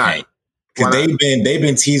 Why not? Because they've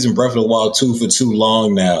been teasing Breath of the Wild 2 for too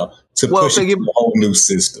long now to push a whole new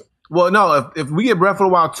system. Well, no, if we get Breath of the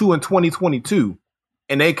Wild 2 in 2022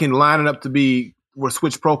 and they can line it up to be where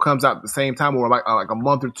Switch Pro comes out at the same time or like a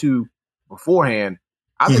month or two beforehand,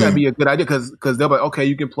 I think that'd be a good idea because they'll be like, okay,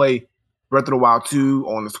 you can play Breath of the Wild 2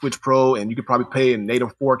 on the Switch Pro, and you could probably play in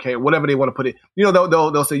native 4K, whatever they want to put it.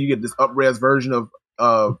 They'll say you get this up-res version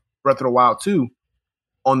of Breath of the Wild 2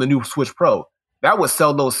 on the new Switch Pro. That would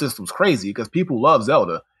sell those systems crazy because people love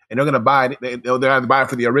Zelda, and they're going to buy it. They'll either buy it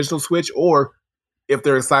for the original Switch, or if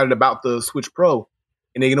they're excited about the Switch Pro,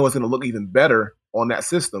 and they know it's going to look even better on that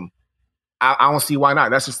system, I don't see why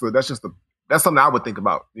not. That's something I would think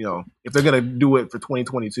about. If they're going to do it for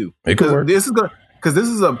 2022, because this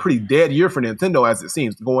is a pretty dead year for Nintendo as it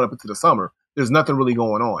seems going up into the summer. There's nothing really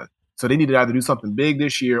going on, so they need to either do something big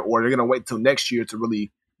this year or they're going to wait till next year to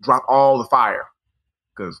really drop all the fire.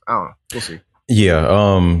 Because I don't know, we'll see. Yeah,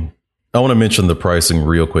 I want to mention the pricing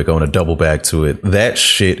real quick. I want to double back to it. That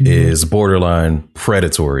shit is borderline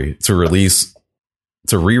predatory to release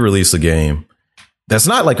to re-release a game that's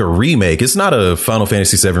not like a remake. It's not a Final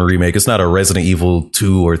Fantasy VII remake. It's not a Resident Evil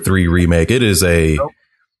 2 or 3 remake. It is a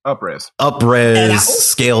upres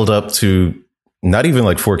scaled up to not even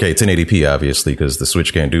like 4K 1080p, obviously, because the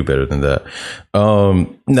Switch can't do better than that.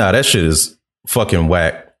 That shit is fucking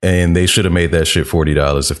whack, and they should have made that shit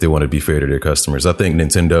 $40 if they want to be fair to their customers. I think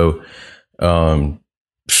Nintendo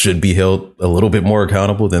should be held a little bit more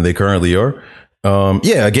accountable than they currently are.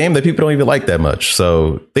 A game that people don't even like that much,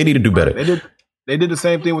 so they need to do better. They did the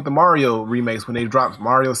same thing with the Mario remakes when they dropped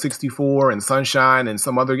Mario 64 and Sunshine and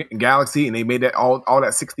some other Galaxy, and they made that all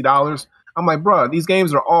that $60. I'm like, bro, these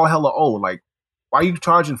games are all hella old. Like, why are you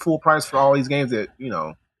charging full price for all these games that I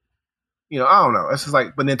don't know. It's just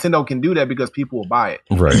like, but Nintendo can do that because people will buy it.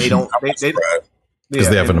 Right? They don't. Because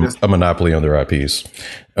they have a monopoly on their IPs.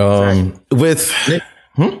 Go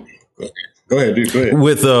ahead, dude. Go ahead.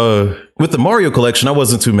 With the Mario collection, I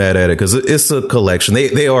wasn't too mad at it because it's a collection.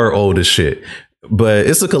 They are old as shit, but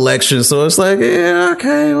it's a collection, so it's like, yeah,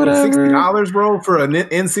 okay, whatever. $60, bro, for an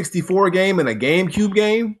N64 game and a GameCube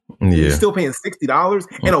game. Yeah, you're still paying $60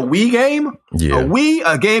 and a Wii game. Yeah, a Wii,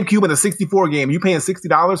 a GameCube, and a 64 game. You paying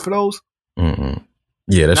 $60 for those? Mm-mm.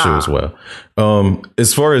 Yeah, that shit as well.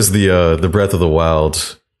 As far as the Breath of the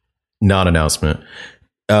Wild non-announcement.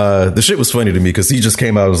 The shit was funny to me because he just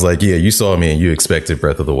came out and was like, yeah, you saw me and you expected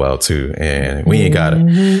Breath of the Wild 2 and we ain't got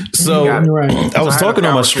it. So I was talking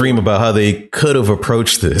on my stream about how they could have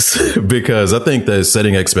approached this because I think that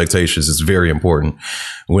setting expectations is very important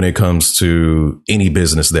when it comes to any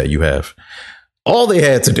business that you have. All they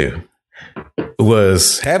had to do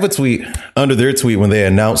was have a tweet under their tweet when they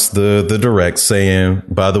announced the direct saying,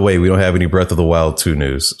 by the way, we don't have any Breath of the Wild 2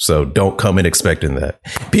 news, so don't come in expecting that.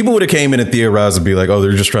 People would have came in and theorized and be like, oh,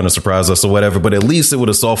 they're just trying to surprise us or whatever, but at least it would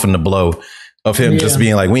have softened the blow of him just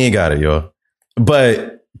being like, we ain't got it, y'all.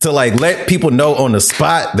 But to like let people know on the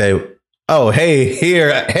spot that, oh,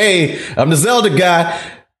 hey, I'm the Zelda guy.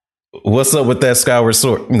 What's up with that Skyward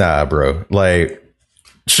Sword? Nah, bro. Like,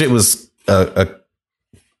 shit was a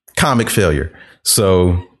comic failure.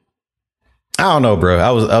 So I don't know, bro.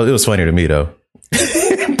 It was funny to me though.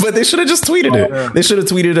 But they should have just tweeted it. Yeah. They should have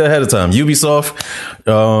tweeted it ahead of time. Ubisoft,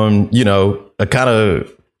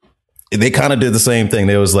 they kind of did the same thing.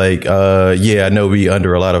 They was like, I know we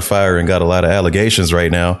under a lot of fire and got a lot of allegations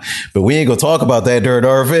right now, but we ain't gonna talk about that during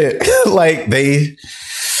our event. Like they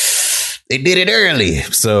did it early.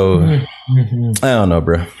 So I don't know,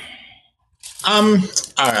 bro. All right,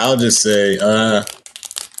 I'll just say,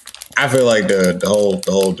 I feel like the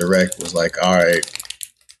whole direct was like, all right,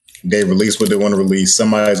 they release what they want to release.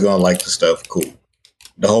 Somebody's gonna like the stuff. Cool.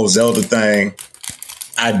 The whole Zelda thing,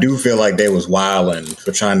 I do feel like they was wilding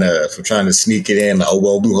for trying to sneak it in. Like, oh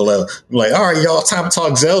well, like, all right, y'all, time to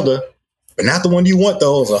talk Zelda, but not the one you want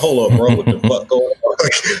though. It's like, hold up, bro, what the fuck going on?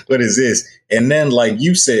 What is this? And then, like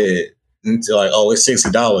you said, like, oh, it's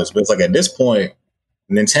 $60, but it's like at this point,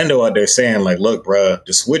 Nintendo out there saying like, look, bro,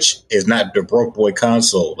 the Switch is not the broke boy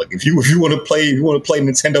console. Like, if you want to play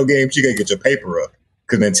Nintendo games, you gotta get your paper up.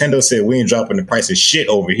 Because Nintendo said we ain't dropping the price of shit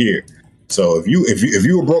over here. So if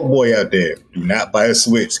you a broke boy out there, do not buy a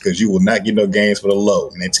Switch because you will not get no games for the low.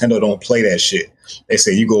 Nintendo don't play that shit. They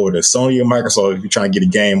say you go over to Sony or Microsoft if you're trying to get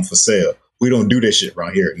a game for sale. We don't do that shit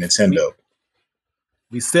around here at Nintendo.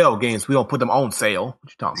 We sell games. We don't put them on sale.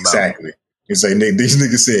 What you talking about? Exactly. It's like these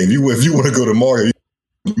niggas say if you want to go to Mario,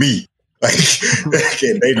 me. Like,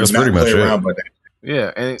 they do not play around with that.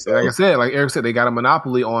 Yeah, and so, like I said, like Eric said, they got a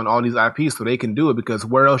monopoly on all these IPs, so they can do it because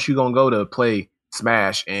where else you gonna go to play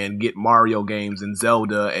Smash and get Mario games and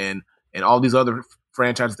Zelda and all these other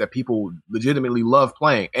franchises that people legitimately love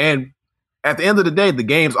playing? And at the end of the day, the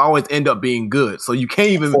games always end up being good, so you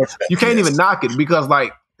can't even knock it because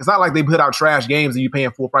like it's not like they put out trash games and you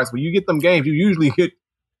paying full price. When you get them games, you usually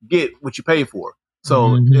get what you pay for.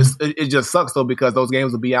 So it just sucks though because those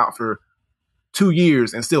games will be out for 2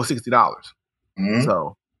 years and still $60. Mm-hmm.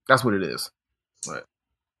 So that's what it is. But.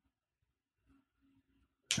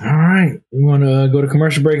 All right, we want to go to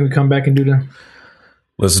commercial break and come back and do the.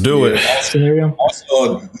 Let's do it. Scenario.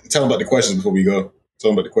 Also, tell them about the questions before we go.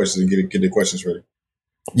 Tell them about the questions and get the questions ready.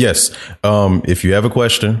 Yes. If you have a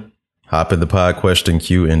question, hop in the pod question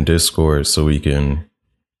queue in Discord so we can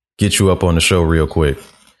get you up on the show real quick.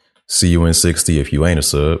 See you in 60 if you ain't a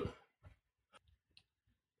sub.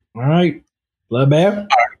 All right. Love Bab.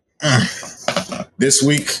 This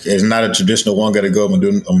week is not a traditional one. Got to go.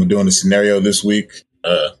 I'm doing a scenario this week.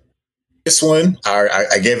 This one,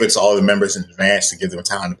 I gave it to all the members in advance to give them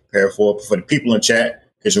time to prepare for it. But for the people in chat,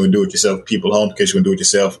 in case you want to do it yourself, people home, in case you want to do it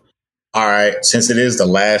yourself. All right. Since it is the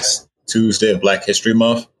last Tuesday of Black History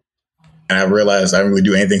Month, and I realized I didn't really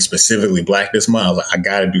do anything specifically Black this month. I was like, I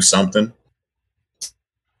got to do something.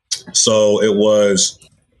 So it was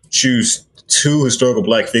choose 2 historical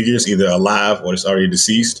Black figures, either alive or just already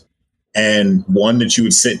deceased, and one that you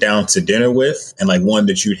would sit down to dinner with, and like one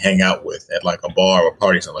that you'd hang out with at like a bar or a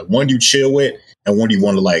party. So like one you chill with, and one you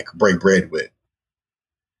want to like break bread with.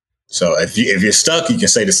 So if you're stuck, you can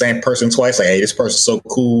say the same person twice. Like, hey, this person's so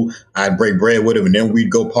cool, I'd break bread with him, and then we'd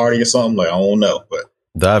go party or something. Like, I don't know, but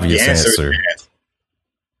the obvious answer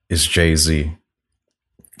is Jay-Z.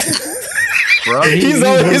 Bro, He's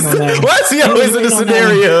always. Why is he always in the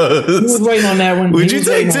scenarios? He was waiting on that one. Would you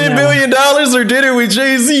take $10 billion or dinner with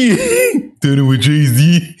Jay-Z? Dinner with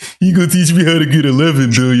Jay-Z. He gonna teach me how to get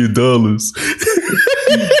 $11 billion.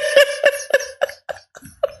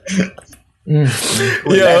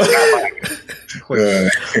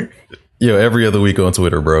 Yo, every other week on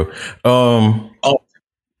Twitter, bro.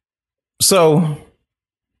 So,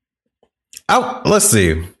 let's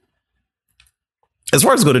see. As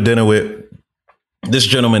far as go to dinner with, this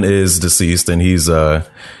gentleman is deceased, and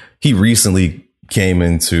he recently came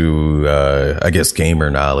into I guess gamer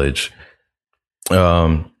knowledge.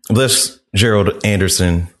 This Gerald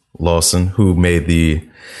Anderson Lawson, who made the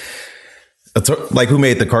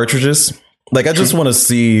cartridges. Like, I just want to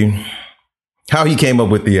see how he came up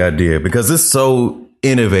with the idea, because it's so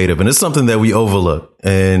innovative and it's something that we overlook.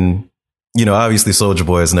 And, you know, obviously Soulja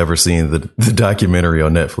Boy has never seen the documentary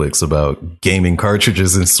on Netflix about gaming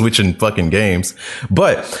cartridges and switching fucking games.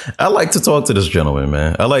 But I like to talk to this gentleman,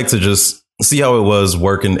 man. I like to just see how it was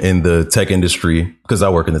working in the tech industry, because I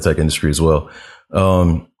work in the tech industry as well,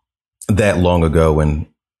 that long ago, and,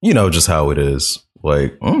 you know, just how it is.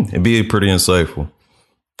 Like, it'd be pretty insightful.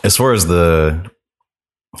 As far as the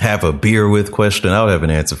have a beer with question, I don't have an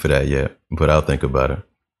answer for that yet, but I'll think about it.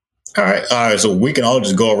 All right. So we can all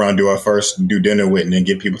just go around, do our first, do dinner with, and then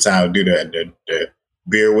give people time to do the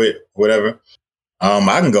beer with, whatever. I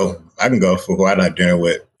can go for who I'd have dinner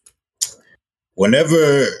with.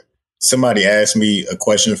 Whenever somebody asks me a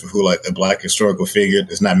question for who, like, a Black historical figure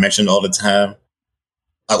that's not mentioned all the time,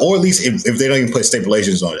 or at least if they don't even put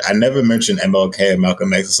stipulations on it, I never mention MLK or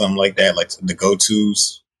Malcolm X or something like that, like the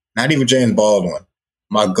go-tos. Not even James Baldwin.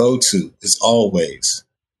 My go-to is always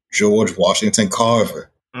George Washington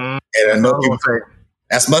Carver. And I know people say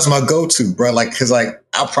that's my go-to, bro. Like, cause like,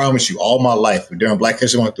 I promise you, all my life during Black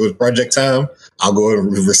History Month, through his project time, I'll go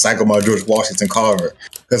and recycle my George Washington Carver.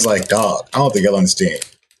 Cause like, dog, I don't think y'all understand.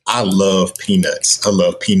 I love peanuts. I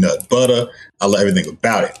love peanut butter. I love everything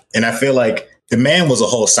about it. And I feel like the man was a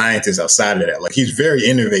whole scientist outside of that. Like, he's very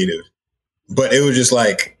innovative, but it was just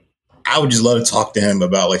like, I would just love to talk to him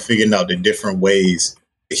about like figuring out the different ways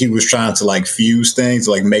he was trying to like fuse things,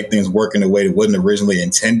 like make things work in a way that wasn't originally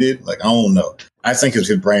intended. Like, I don't know. I think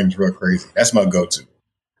his brain is real crazy. That's my go-to.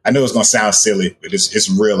 I know it's gonna sound silly, but it's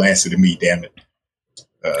a real answer to me. Damn it.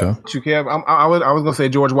 Kev, I was gonna say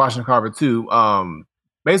George Washington Carver too.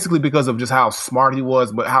 Basically because of just how smart he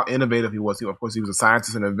was, but how innovative he was. Of course, he was a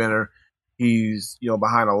scientist and inventor. He's, you know,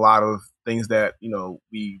 behind a lot of things that, you know,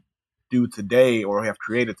 we do today or have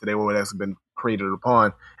created today, or that's been created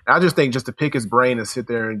upon. And I just think just to pick his brain and sit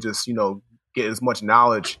there and just, you know, get as much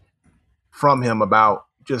knowledge from him about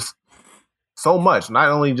just so much, not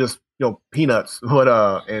only just, you know, peanuts, but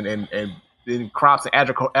and crops and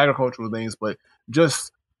agricultural things, but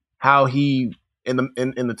just how he in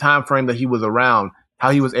the time frame that he was around, how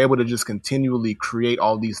he was able to just continually create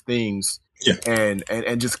all these things. Yeah.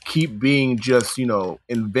 And just keep being just, you know,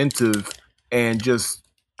 inventive and just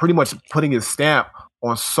pretty much putting his stamp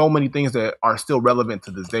on so many things that are still relevant to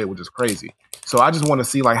this day, which is crazy. So I just want to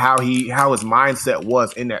see like how his mindset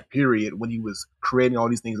was in that period when he was creating all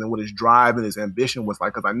these things, and what his drive and his ambition was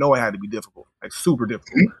like, because I know it had to be difficult, like super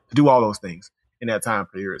difficult to do all those things in that time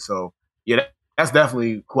period. So yeah, that's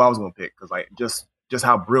definitely who I was going to pick, because like just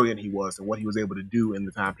how brilliant he was and what he was able to do in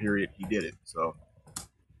the time period he did it. So.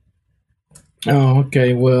 Oh,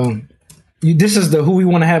 okay. Well, this is the who we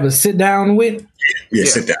want to have a sit down with. Yeah.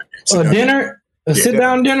 Sit down. Dinner. Sit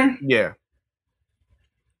down dinner. Yeah.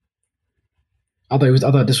 I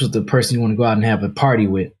thought this was the person you want to go out and have a party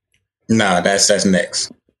with. Nah, that's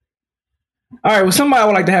next. All right. Well, somebody I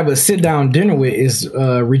would like to have a sit down dinner with is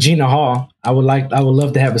Regina Hall. I would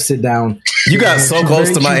love to have a sit down. You got so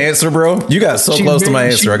close to my answer, bro. You got so close to my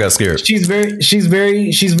answer. I got scared. She's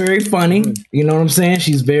very funny. You know what I'm saying?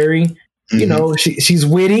 She's very. You know, she's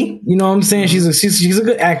witty. You know what I'm saying? She's a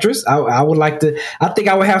good actress. I would like to. I think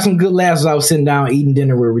I would have some good laughs as I was sitting down eating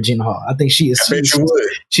dinner with Regina Hall. I think she is.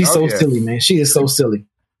 She's so silly, man. She is so silly.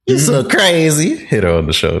 You're so crazy. Hit her on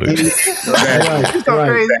the shoulder.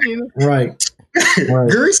 Right.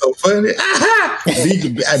 You're so funny. Do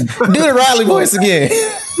the Riley voice again.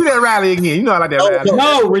 Do that Riley again. You know I like that Riley.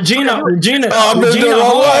 No, Regina. Oh, I'm Regina the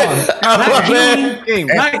wrong Hall. one. King.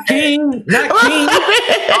 Not King.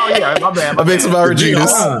 Oh yeah, my bad. I mix about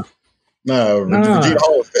Regina's. No, Regina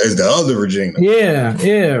Hall is the other Regina. Yeah.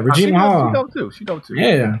 Regina Hall. She dope too.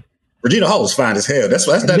 Yeah. Regina Hall is fine as hell. That's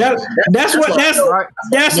why.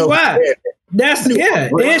 And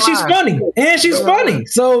she's funny.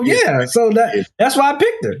 So yeah. So that's why I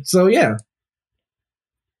picked her. So yeah.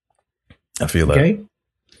 I feel like. Okay.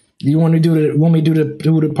 You want me to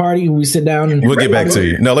do the party? We sit down and we'll get back to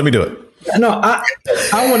you. No, let me do it. No, I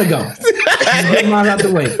want to go. Get mine out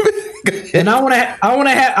the way. And I want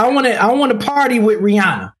to party with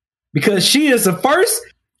Rihanna because she is the first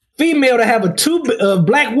female to have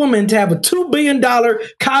black woman to have a $2 billion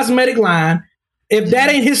cosmetic line. If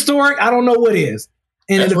that ain't historic, I don't know what is.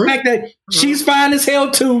 And the fact that she's fine as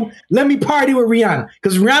hell too, let me party with Rihanna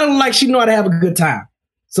because Rihanna look like she know how to have a good time.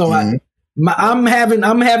 So I'm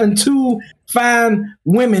having two fine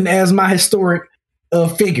women as my historic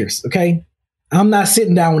figures. Okay, I'm not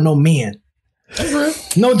sitting down with no men.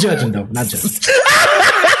 No judging though, not judging.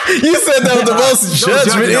 You said that with the most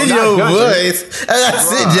judgment in your voice. I'm not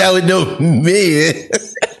sitting down with no men.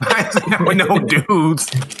 I ain't sitting down with no dudes.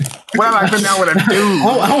 What am I sitting down with a dude?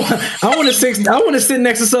 I want to sit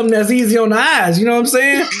next to something that's easy on the eyes. You know what I'm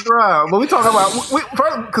saying? Bruh, but we talking about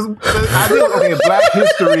because I think Black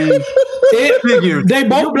history figures. They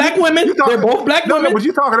both black women. They're both black women. But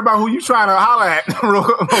you talking about who you trying to holler at?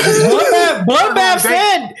 Bloodbath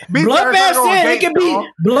said it could be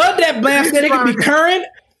Bloodbath said it could be current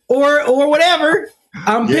or whatever.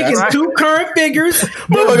 I'm picking two current figures.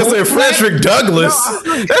 Motherfucker said Frederick Douglass.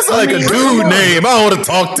 That's like a dude name. I want to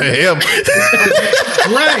talk to him.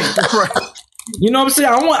 Right. You know what I'm saying?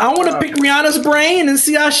 I want to pick Rihanna's brain and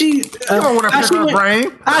see how she. You don't want to pick her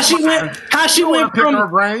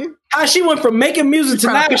brain. How she went from making music to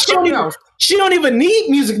now. She don't even need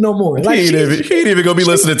music no more. Like he ain't even gonna be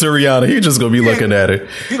listening to Rihanna. He just gonna be looking at her.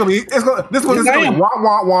 This one is gonna be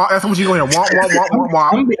womp. That's what she's gonna hear. Womp.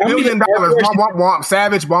 $1 billion. Womp.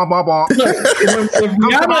 Savage. Womp.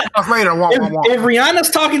 If Rihanna's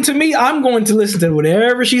talking to me, I'm going to listen to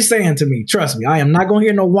whatever she's saying to me. Trust me, I am not gonna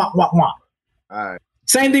hear no womp. All right.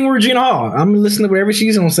 Same thing with Regina Hall. I'm listening to whatever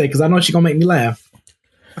she's gonna say because I know she's gonna make me laugh.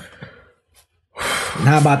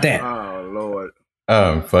 How about that? Oh Lord.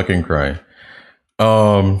 I'm fucking crying.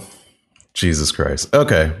 Jesus Christ.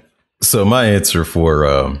 Okay. So my answer for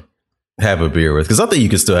have a beer with, because I think you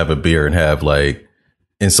can still have a beer and have like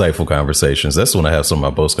insightful conversations. That's when I have some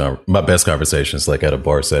of my best conversations, like at a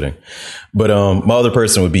bar setting. But my other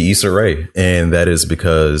person would be Issa Rae, and that is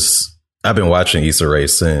because I've been watching Issa Rae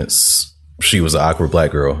since she was an awkward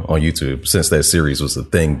black girl on YouTube, since that series was a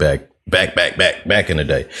thing back in the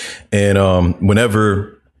day. And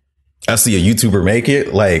whenever I see a YouTuber make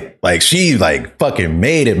it, like she like fucking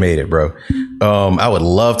made it, bro. I would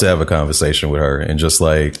love to have a conversation with her and just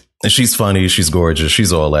like, and she's funny, she's gorgeous,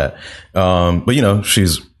 she's all that. But you know,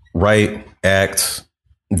 she's act,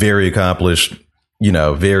 very accomplished, you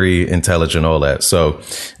know, very intelligent, all that. So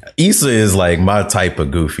Issa is like my type of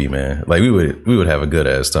goofy, man. Like we would have a good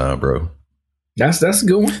ass time, bro. That's a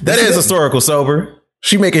good one. That is historical sober.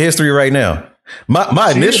 She making history right now.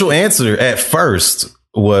 My initial answer at first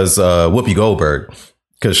was Whoopi Goldberg,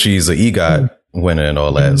 because she's an EGOT winner and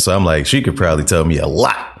all that. So I'm like, she could probably tell me a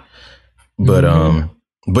lot. But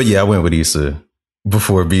yeah, I went with Issa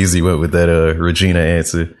before BZ went with that Regina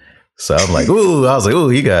answer. So I'm like, ooh,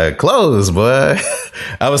 he got close, boy.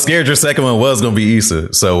 I was scared your second one was gonna be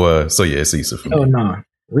Issa. So yeah, it's Issa for me. Oh no.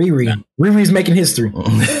 Riri's making history.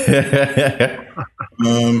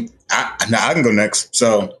 I can go next.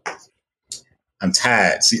 So I'm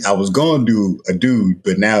tired. See, I was going to do a dude,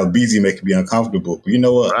 but now BZ making me uncomfortable. But you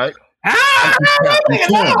know what? Right? I'm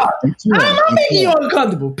making you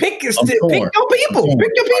uncomfortable. Pick your people.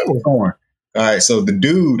 All right. So the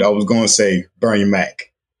dude, I was going to say Bernie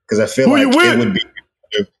Mac, because I feel like it would be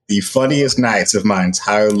the funniest nights of my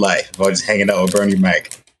entire life if I was just hanging out with Bernie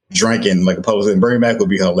Mac, drinking like a public. Bernie Mac would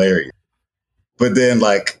be hilarious. But then,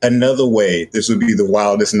 like, another way this would be the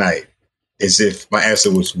wildest night is if my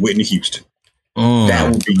answer was Whitney Houston. That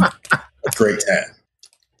would be a great time.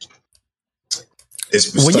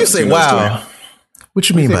 When you say wow, what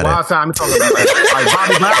you mean by wild that? Time, you talking about like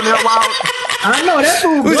Bobby Brown there wild? I know that's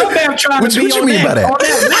who Bloodbath trying to be what you on mean by that?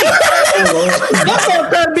 Bloodbath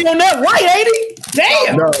trying to be on that white, ain't he?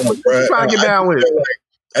 Damn. No, bro, Trying to get down with it.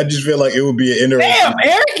 I just feel like it would be an interesting. Damn,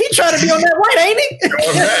 Eric, he trying to be on that white, ain't he?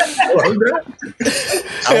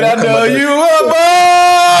 And I know you are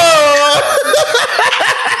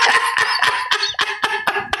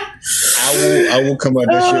I will come out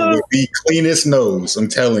that shit with the cleanest nose. I'm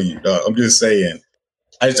telling you, dog. I'm just saying.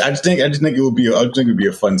 I just think it would be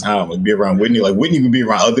a fun time. Like be around Whitney. Like Whitney would be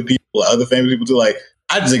around other people, other famous people too. Like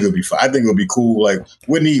I just think it would be fun. I think it would be cool. Like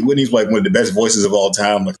Whitney's like one of the best voices of all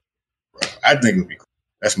time. Like I think it would be cool.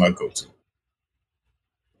 That's my go-to.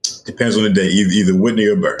 Depends on the day. Either Whitney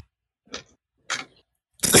or Bird.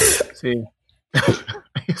 See,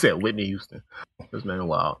 he said Whitney Houston. This man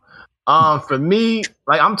wild. For me,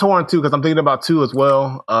 like I'm torn too because I'm thinking about two as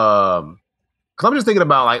well. Because I'm just thinking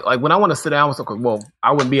about like when I want to sit down with someone. Well,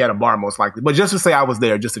 I wouldn't be at a bar most likely, but just to say I was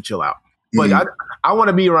there just to chill out. But I want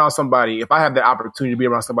to be around somebody. If I have the opportunity to be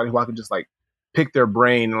around somebody who I can just like pick their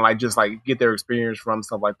brain and like just like get their experience from,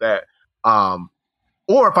 stuff like that.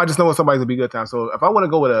 Or if I just know somebody's gonna be a good time. So if I want to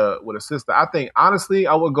go with a sister, I think honestly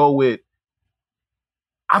I would go with.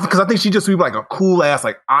 Because I think she just would be like a cool ass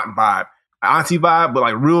like aunt vibe, auntie vibe, but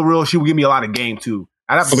like real. She would give me a lot of game too.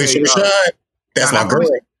 I'd have to Felicia say, Rashad. That's my girl.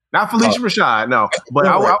 Not Felicia Rashad, no. But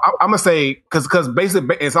I'm gonna say because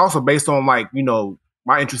basically it's also based on like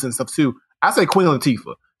my interest in stuff too. I say Queen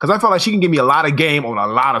Latifah because I feel like she can give me a lot of game on a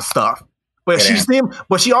lot of stuff. But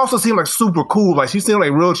she also seemed like super cool. Like she seemed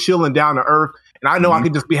like real chill and down to earth. And I know I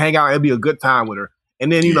could just be hanging out and it'd be a good time with her.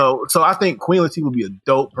 And then so I think Queen Latifah would be a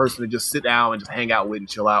dope person to just sit down and just hang out with and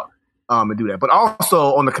chill out and do that. But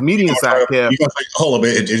also on the comedian side, Kev, hold on a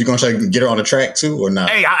bit. Are you gonna try to get her on the track too or not?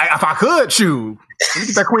 Hey, if I could, shoot. Let me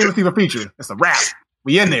get that Queen Latifah feature. It's a wrap.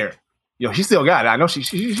 We in there. She still got it. I know she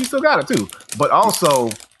still got it too. But also,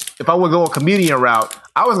 if I would go a comedian route,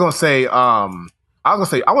 I was gonna say I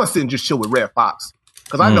want to sit and just chill with Red Fox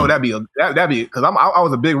because I know that'd be because I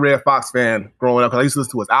was a big Red Fox fan growing up because I used to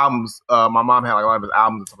listen to his albums. My mom had like a lot of his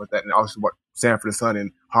albums and stuff like that, and I also watched Sanford and Son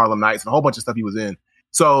and Harlem Nights and a whole bunch of stuff he was in.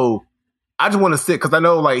 So I just want to sit because I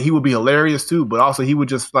know like he would be hilarious too, but also he would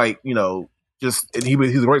just like he's a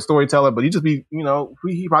great storyteller, but he just be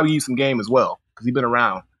he probably use some game as well because he's been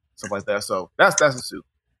around stuff like that. So that's the two.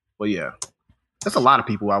 But yeah, that's a lot of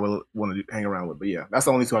people I would want to hang around with. But yeah, that's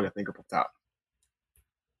the only two I can think of up top.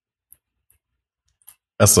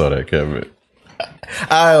 I saw that, Kevin.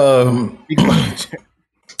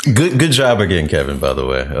 Good job again, Kevin, by the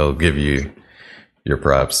way. I'll give you your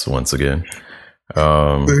props once again.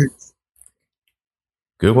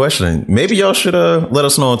 Good question. Maybe y'all should let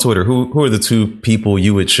us know on Twitter who are the two people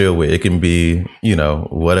you would chill with. It can be,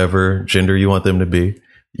 whatever gender you want them to be.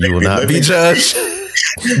 You will not be judged.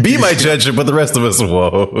 B might judge it, but the rest of us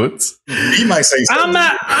won't. He might say something.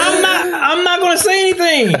 I'm not gonna say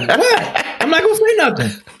anything. What? I'm not gonna say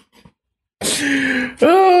nothing.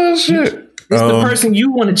 Oh shit. It's the person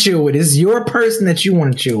you want to chill with. It's your person that you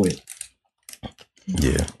want to chill with.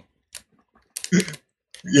 Yeah.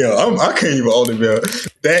 Yo, I can't even hold it, man.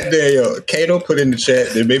 That day, Kato put in the chat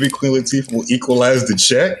that maybe Queen Latifah will equalize the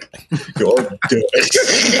check. Yo,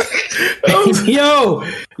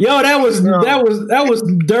 that was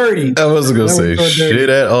dirty. I wasn't gonna say shit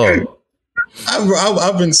at all.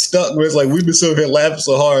 I've been stuck with like we've been sitting here laughing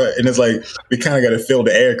so hard, and it's like we kind of got to fill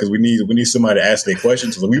the air because we need somebody to ask their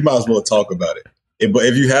questions. So we might as well talk about it. But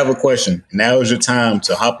if you have a question, now is your time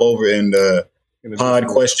to hop over in the pod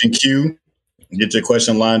question queue. Get your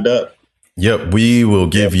question lined up. Yep, we will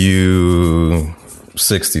give you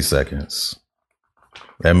 60 seconds.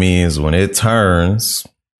 That means when it turns.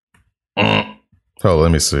 Let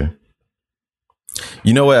me see.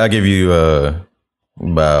 You know what? I'll give you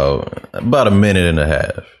about a minute and a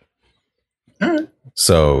half. All right.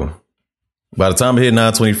 So by the time I hit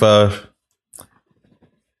 9:25,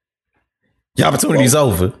 your opportunity's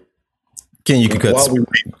over. You can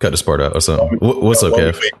cut this part out or something. What's up,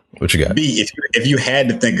 Kev? What you got? B, if you had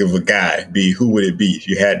to think of a guy, B, who would it be if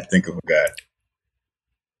you had to think of a guy?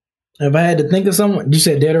 If I had to think of someone, you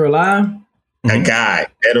said dead or alive? A guy,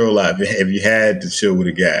 dead or alive. If you had to chill with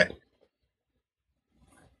a guy.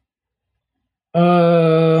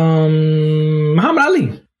 Muhammad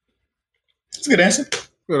Ali. That's a good answer.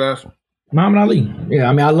 Good answer. Muhammad Ali. Yeah,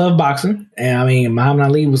 I mean, I love boxing. And I mean, Muhammad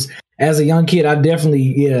Ali was, as a young kid, I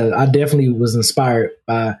definitely was inspired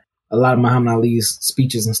by a lot of Muhammad Ali's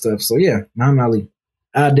speeches and stuff. So yeah, Muhammad Ali.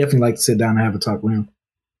 I'd definitely like to sit down and have a talk with him.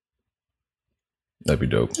 That'd be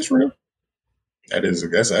dope. That's real. That's a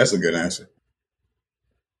good answer.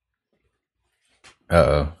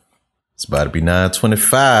 It's about to be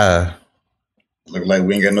 9:25. Look like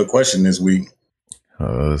we ain't got no question this week.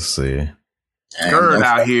 Let's see. Girl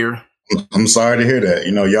out here. I'm sorry to hear that.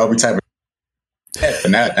 Y'all be typing.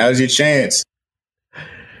 But now's your chance.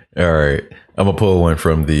 All right. I'm gonna pull one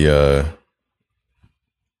from the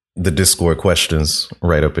Discord questions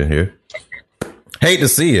right up in here. Hate to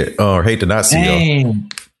see it or hate to not see y'all.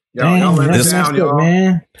 Y'all let us down, y'all.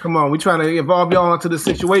 Man. Come on, we trying to involve y'all into the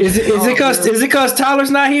situation. Is it because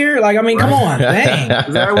Tyler's not here? Like, I mean, come on, dang.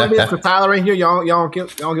 Is that what it is? Because Tyler ain't here. Y'all don't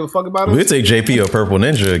give a fuck about us. We'll take JP or Purple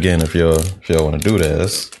Ninja again if y'all want to do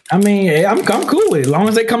that. I mean, I'm cool with it as long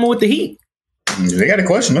as they come in with the heat. They got a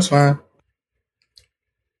question. That's fine.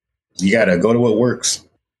 You gotta go to what works.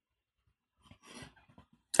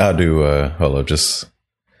 I'll do. Hold up, just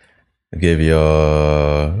give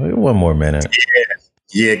y'all one more minute.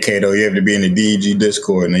 Yeah, Kato, you have to be in the DG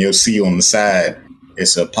Discord, and then you'll see on the side,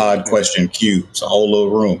 it's a pod question queue. It's a whole little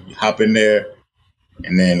room. You hop in there,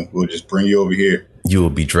 and then we'll just bring you over here. You will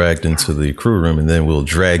be dragged into the crew room, and then we'll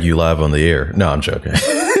drag you live on the air. No, I'm joking.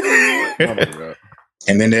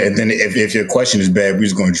 And then if your question is bad, we're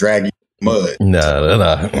just going to drag you in the mud.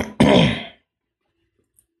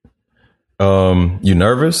 Nah. You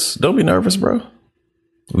nervous? Don't be nervous, bro.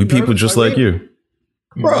 We people just like you.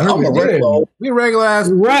 Bro, I'm a regular. We regular ass.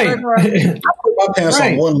 Right. I put my pants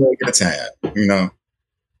on one leg at a time, you know.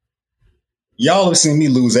 Y'all have seen me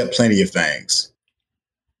lose at plenty of things.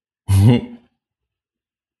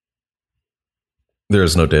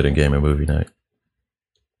 There's no dating game at movie night.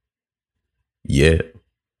 Yeah.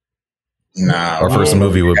 Nah. Our first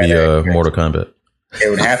movie would be Mortal Kombat. It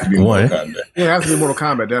would have to be Mortal Kombat. Yeah, it has to be Mortal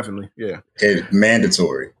Kombat, definitely. Yeah. It's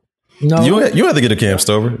mandatory. No. You have to get a cam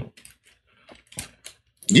stover.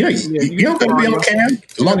 Yeah, you don't got to be on cam.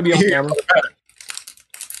 You want to be on camera.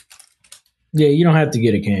 Yeah, you don't have to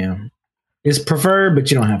get a cam. It's preferred, but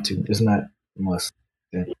you don't have to. It's not a must.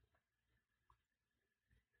 Yeah.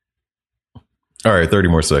 All right, 30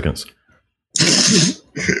 more seconds.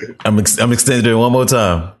 I'm extending it one more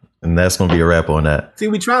time, and that's going to be a wrap on that. See,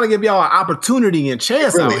 we trying to give y'all an opportunity and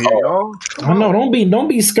chance out here, y'all. I know. Don't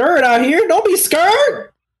be scared out here. Don't be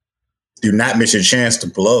scared. Do not miss your chance to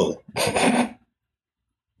blow.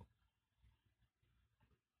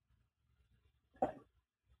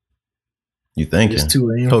 You thinking? It's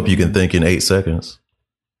too late. Hope you can think in 8 seconds.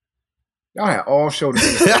 Y'all had all show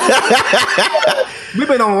today. We've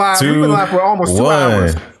been on live. We've been live for almost 2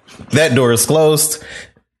 hours. That door is closed.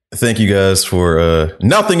 Thank you guys for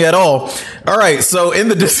nothing at all. All right, so in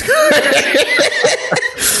the Discord,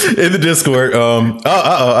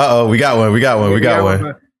 we got one.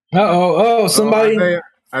 Somebody.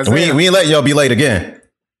 Isaiah. We ain't let y'all be late again.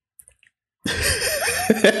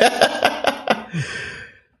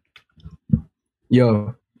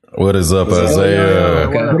 Yo. What is up, Isaiah?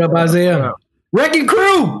 What up, Isaiah? Wrecking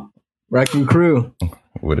Crew.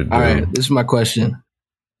 What it do? All right, this is my question.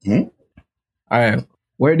 Hmm? All right,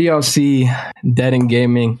 where do y'all see Dead in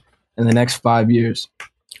Gaming in the next 5 years?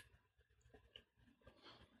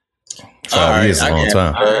 5 years is a long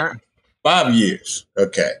time. 5 years.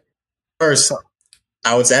 Okay. First,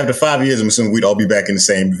 I would say after 5 years, I'm assuming we'd all be back in the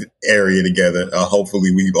same area together.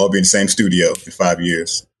 Hopefully, we'd all be in the same studio in 5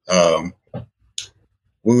 years.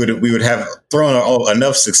 We would have thrown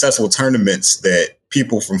enough successful tournaments that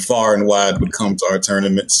people from far and wide would come to our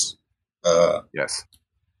tournaments. Yes.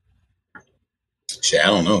 Shit, I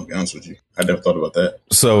don't know. To be honest with you, I never thought about that.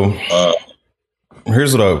 So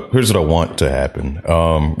here's what I want to happen.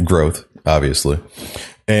 Growth, obviously,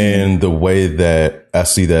 and the way that I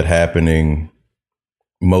see that happening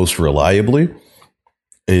most reliably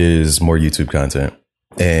is more YouTube content.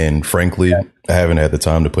 And frankly, I haven't had the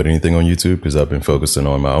time to put anything on YouTube because I've been focusing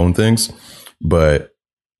on my own things. But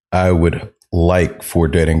I would like for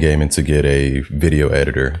Dead in Gaming to get a video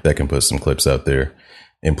editor that can put some clips out there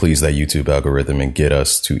and please that YouTube algorithm and get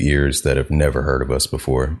us to ears that have never heard of us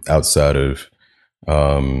before, outside of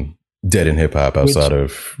Dead in Hip Hop, outside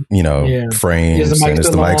of frames and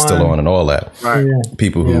is the mic still on and all that. Right. Yeah.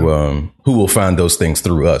 People who will find those things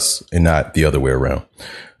through us and not the other way around.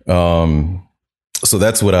 So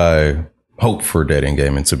that's what I hope for Dead in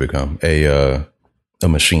Gaming to become, a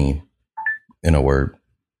machine, in a word.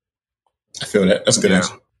 I feel that. That's a good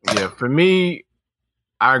answer. Yeah, for me,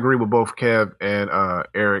 I agree with both Kev and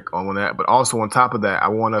Eric on that. But also on top of that, I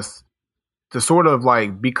want us to sort of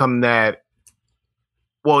like become that.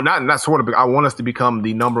 Well, not sort of. I want us to become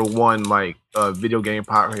the number one video game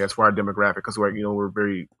podcast for our demographic because we're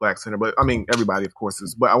very black centered. But I mean, everybody of course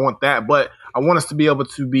is. But I want that. But I want us to be able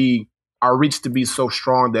to be our reach to be so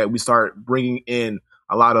strong that we start bringing in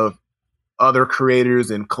a lot of other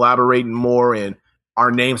creators and collaborating more, and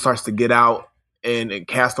our name starts to get out and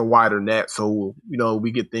cast a wider net. So,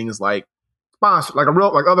 we get things like sponsor, like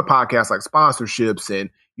other podcasts, like sponsorships.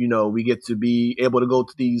 And, we get to be able to go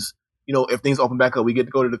to these, if things open back up, we get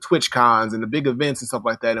to go to the Twitch cons and the big events and stuff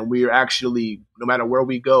like that. And we are actually, no matter where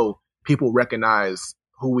we go, people recognize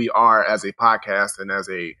who we are as a podcast and as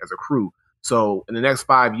a crew. So in the next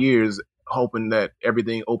 5 years, hoping that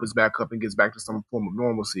everything opens back up and gets back to some form of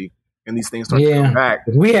normalcy. And these things start to come back.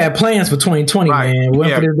 We had plans for 2020, man. We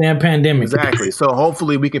went for this damn pandemic. Exactly. So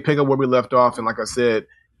hopefully we can pick up where we left off. And like I said,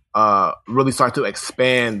 really start to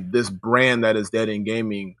expand this brand that is Dead End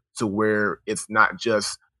Gaming to where it's not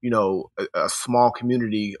just, a small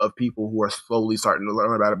community of people who are slowly starting to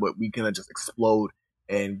learn about it, but we can just explode.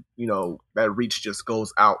 And, that reach just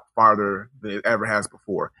goes out farther than it ever has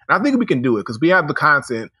before. And I think we can do it because we have the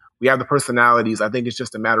content, we have the personalities. I think it's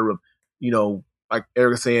just a matter of, like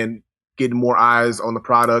Eric is saying, getting more eyes on the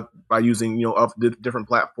product by using, different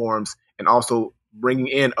platforms, and also bringing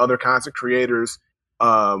in other content creators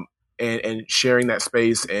and sharing that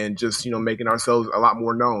space and just, making ourselves a lot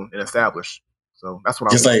more known and established. So that's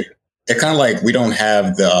what it's kind of like we don't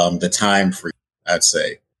have the time free, I'd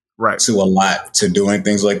say. Right. To a lot to doing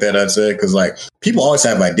things like that, I'd say. Because people always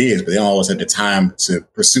have ideas, but they don't always have the time to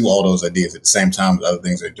pursue all those ideas at the same time with other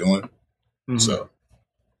things they're doing. Mm-hmm. So,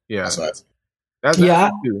 yeah. That's what I'd say. That's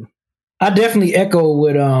I definitely echo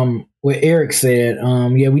what Eric said.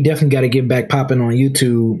 We definitely got to get back popping on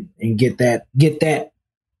YouTube and get that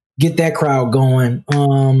crowd going.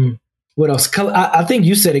 What else? I think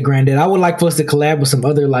you said it, Granddad. I would like for us to collab with some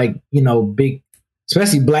other big,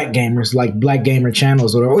 especially black gamers, like black gamer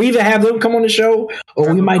channels, or even have them come on the show,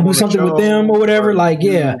 or we might do something with them or whatever. I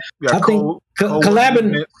think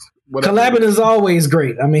collabing is always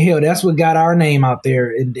great. I mean, hell, that's what got our name out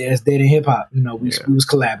there as Dead End Hip Hop. We was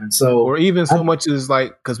collabing. So, or even so much as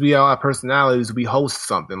because we all have personalities, we host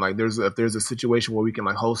something. Like if there's a situation where we can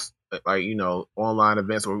host online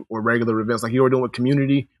events or regular events, like you were doing with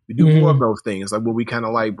Community, we do more of those things. Like where we kind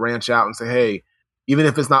of branch out and say, hey, even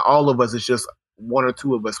if it's not all of us, it's just one or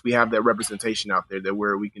two of us, we have that representation out there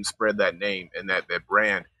where we can spread that name and that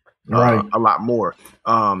brand. Right. A lot more.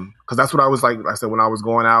 Because that's what I was like I said, when I was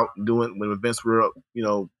going out doing, when events were,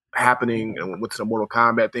 happening, and went to the Mortal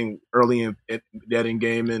Kombat thing early in Dead End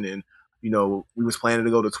Gaming, and, we was planning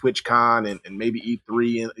to go to TwitchCon and maybe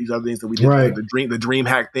E3 and these other things that we did, right. the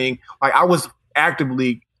DreamHack thing. I was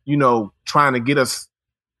actively, trying to get us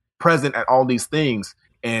present at all these things.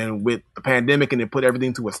 And with the pandemic and it put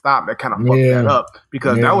everything to a stop, that kind of fucked that up,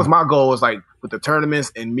 because that was my goal, was with the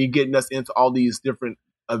tournaments and me getting us into all these different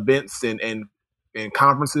events and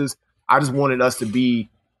conferences. I just wanted us to be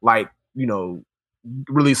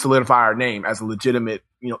really solidify our name as a legitimate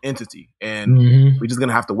entity, and we're just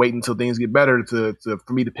gonna have to wait until things get better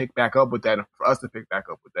for me to pick back up with that, and for us to pick back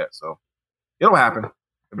up with that. So it'll happen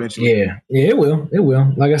eventually. Yeah, it will.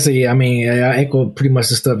 Like I said, I echo pretty much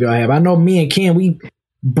the stuff y'all have. I know me and Ken, we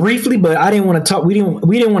briefly, but I didn't want to talk. We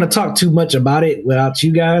didn't want to talk too much about it without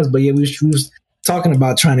you guys. But yeah, we was talking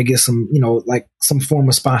about trying to get some, some form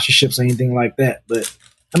of sponsorships or anything like that. But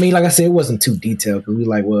like I said, it wasn't too detailed, because we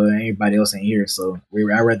everybody else ain't here, so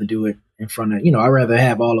I'd rather do it in front of, I'd rather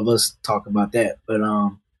have all of us talk about that. But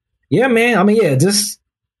yeah, man.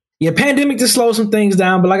 Pandemic just slowed some things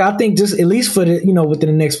down, but I think just at least for the, within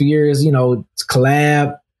the next few years,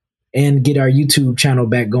 collab and get our YouTube channel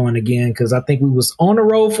back going again, because I think we was on the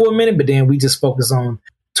road for a minute, but then we just focused on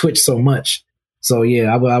Twitch so much. So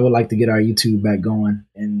yeah, I would like to get our YouTube back going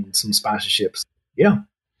and some sponsorships. Yeah.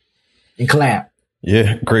 And collab.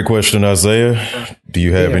 Yeah. Great question, Isaiah. Do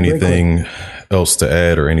you have anything else to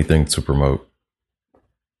add or anything to promote?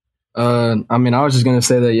 I was just gonna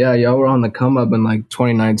say that y'all were on the come up in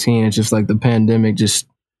 2019. It's just the pandemic just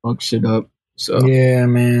fucked shit up. So yeah,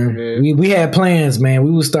 man. Yeah. We had plans, man. We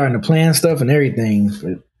was starting to plan stuff and everything.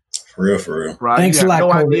 But For real. Right. Thanks a lot.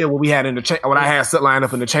 No idea what we had in the when I had set lined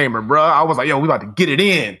up in the chamber, bro. I was like, yo, we about to get it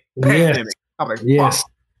in. Pandemic. I was like, yes. Wow.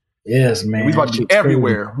 Yes, man. We about to be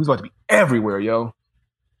everywhere. We was about to be everywhere, yo.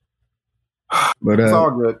 But it's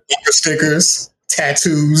all good. Stickers,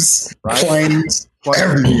 tattoos, planes,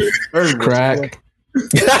 everywhere. Crack.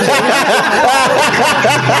 Hey,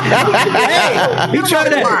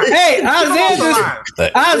 Isaiah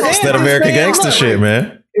That's that American gangster shit,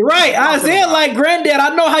 man. Right, Isaiah, Granddad,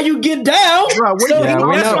 I know how you get down. Bro,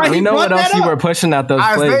 we know what else you were pushing at those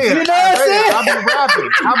places. You know what I'm saying? I'll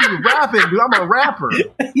be rapping, dude. I'm a rapper.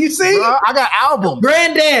 You see? Bro, I got albums.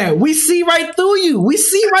 Granddad, we see right through you. We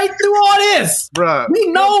see right through all this. Bro, we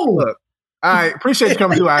know. Look, all right, appreciate you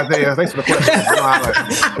coming through, Isaiah. Thanks for the question.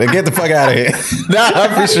 Man, get the fuck out of here. I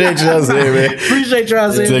appreciate you, Isaiah, man. Appreciate you,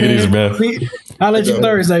 Isaiah. Take it easy, man. I'll let you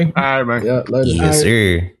Thursday. All right, man. Yeah, later. Yes,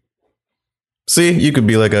 sir. See, you could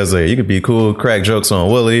be like Isaiah. You could be cool, crack jokes on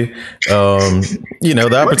Willie.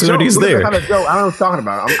 The opportunity's there. Kind of joke? I don't know what you're talking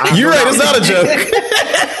about. You're right. It's not a joke.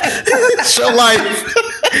 It's your life.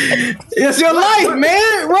 It's your life,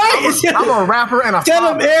 man. Right? I'm a rapper and a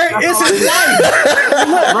tell him, Eric. It's his life.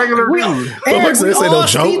 Look, regular dude. Eric, we all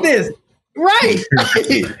see this. Right.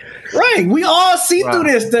 Right. We all see through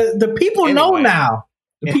this. The people know now.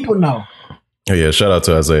 The people know. Oh yeah, shout out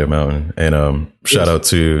to Isaiah Mountain and shout out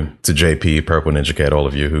to JP, Purple Ninja Cat, all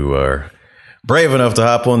of you who are brave enough to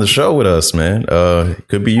hop on the show with us, man.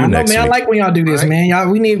 Could be you next week. I like when y'all do this, man. Y'all,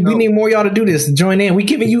 we need more y'all to do this, to join in. We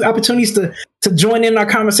giving you opportunities to join in our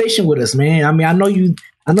conversation with us, man. I mean, I know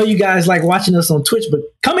you guys like watching us on Twitch, but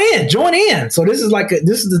come in, join in. So this is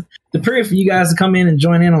the period for you guys to come in and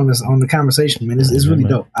join in on the conversation, man. It's really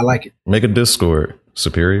dope. I like it. Make a Discord,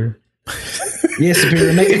 Superior. Yeah,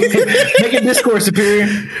 Superior. Make a Discord, Superior.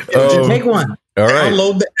 Make one. All right.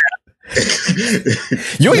 Download the app.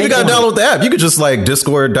 You ain't even got to download the app. You could just like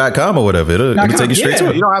discord.com or whatever. It'll take you straight to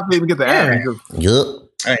it. You don't have to even get the app. Yep.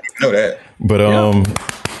 I didn't know that. But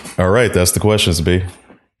all right, that's the questions, B.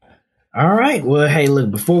 All right. Well, hey, look,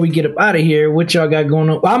 before we get up out of here, what y'all got going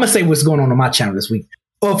on? Well, I'm gonna say what's going on my channel this week.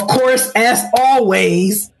 Of course, as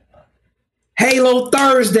always, Halo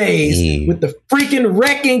Thursdays with the freaking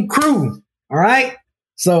Wrecking Crew. All right.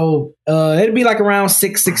 So it'll be like around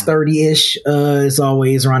 6:30 ish. It's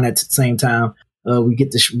always around that same time. We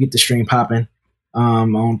get the stream popping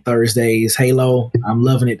on Thursdays. Halo, I'm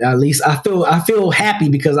loving it. At least I feel happy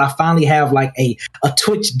because I finally have like a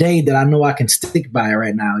Twitch day that I know I can stick by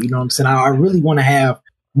right now. You know what I'm saying? I really want to have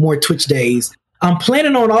more Twitch days. I'm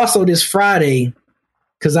planning on also this Friday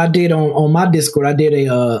because I did on my Discord. I did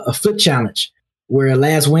a flip challenge. Where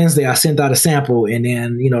last Wednesday I sent out a sample and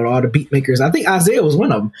then, all the beat makers, I think Isaiah was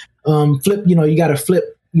one of them, flip, you got to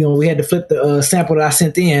flip, we had to flip the sample that I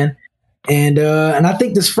sent in. And I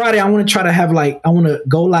think this Friday I want to try to have I want to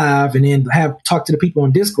go live and then talk to the people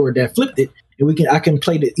on Discord that flipped it. And I can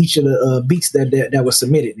play each of the beats that was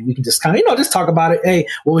submitted. And we can just kind of, just talk about it. Hey,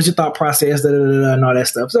 what was your thought process? And all that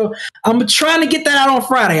stuff. So I'm trying to get that out on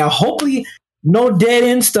Friday. Hopefully no dead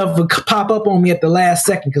end stuff will pop up on me at the last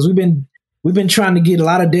second because we've been trying to get a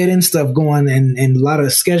lot of dead end stuff going and a lot of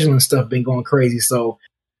scheduling stuff been going crazy. So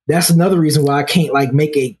that's another reason why I can't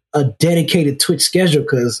make a dedicated Twitch schedule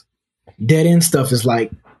because dead end stuff is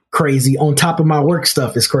crazy. On top of my work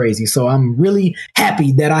stuff is crazy. So I'm really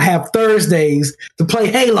happy that I have Thursdays to play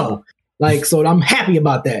Halo. So I'm happy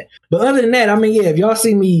about that. But other than that, I mean, yeah, if y'all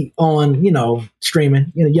see me on,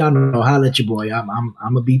 streaming, y'all know, holla at your boy. I'm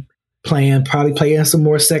going to be probably playing some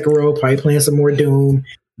more Sekiro, probably playing some more Doom.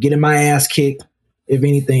 Getting my ass kicked, if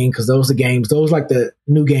anything, because those are games. Those the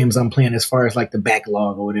new games I'm playing as far as the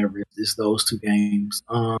backlog or whatever. It's those two games.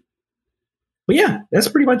 But yeah, that's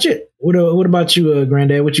pretty much it. What about you,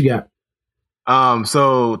 Granddad? What you got?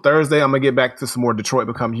 So Thursday, I'm gonna get back to some more Detroit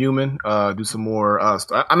Become Human. Do some more.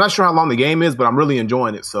 I'm not sure how long the game is, but I'm really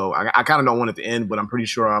enjoying it. So I kind of don't want it to end, but I'm pretty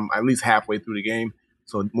sure I'm at least halfway through the game.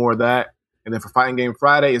 So more of that. And then for Fighting Game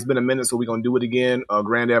Friday, it's been a minute, so we're gonna do it again.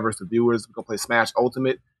 Granddad versus the viewers. We're gonna play Smash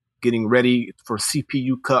Ultimate. Getting ready for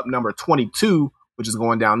CPU Cup number 22, which is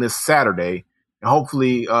going down this Saturday. And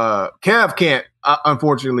hopefully, Kev can't,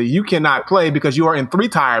 unfortunately, you cannot play because you are in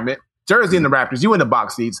retirement. Jersey and the Raptors, you in the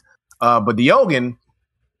box seats. But Diogen,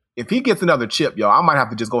 if he gets another chip, y'all, I might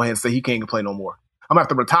have to just go ahead and say he can't play no more. I'm going to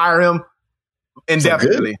have to retire him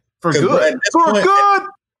indefinitely. For good. For good.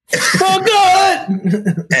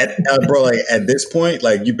 At this point,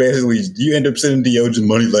 you end up sending Diogen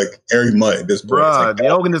money every month at this point. Bro,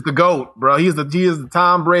 Diogen is the GOAT, bro. He is the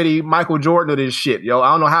Tom Brady, Michael Jordan of this shit, yo.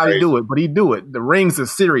 I don't know how he do it, but he do it. The rings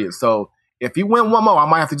is serious. So if he win one more, I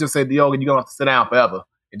might have to just say, Diogen, you're gonna have to sit down forever.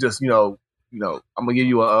 And just, I'm gonna give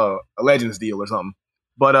you a Legends deal or something.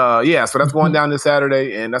 But yeah, so that's going down this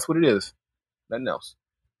Saturday, and that's what it is. Nothing else.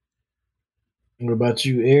 What about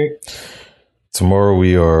you, Eric? Tomorrow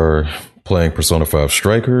we are playing Persona 5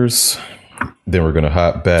 Strikers. Then we're going to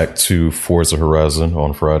hop back to Forza Horizon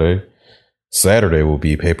on Friday. Saturday will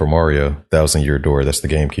be Paper Mario 1,000 Year Door. That's the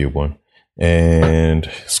GameCube one. And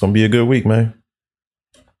it's going to be a good week, man.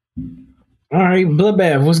 All right,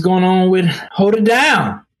 Bloodbath, what's going on with Hold It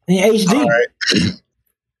Down in HD? All right.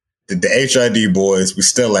 The HID boys, we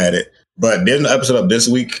still at it. But there's an episode up this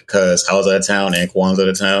week because I was out of town and Kwan's out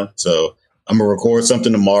of town. So I'm going to record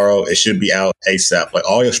something tomorrow. It should be out ASAP.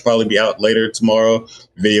 Audio should probably be out later tomorrow.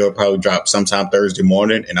 Video will probably drop sometime Thursday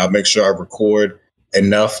morning. And I'll make sure I record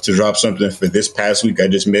enough to drop something for this past week I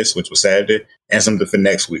just missed, which was Saturday, and something for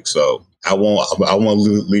next week. So I won't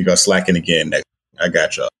leave y'all slacking again next week. I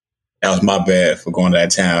got y'all. That was my bad for going out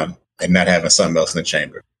of town and not having something else in the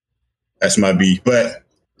chamber. That's my beat. But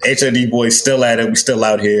HID boys still at it. We still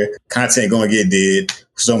out here. Content going to get did.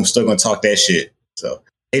 So I'm still going to talk that shit. So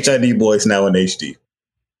HID boys now in HD.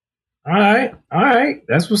 All right.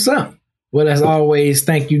 That's what's up. Well, as always,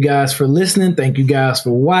 thank you guys for listening. Thank you guys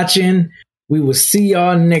for watching. We will see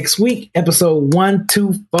y'all next week, episode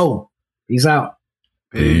 124. Peace out.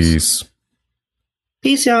 Peace.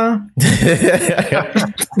 Peace, y'all.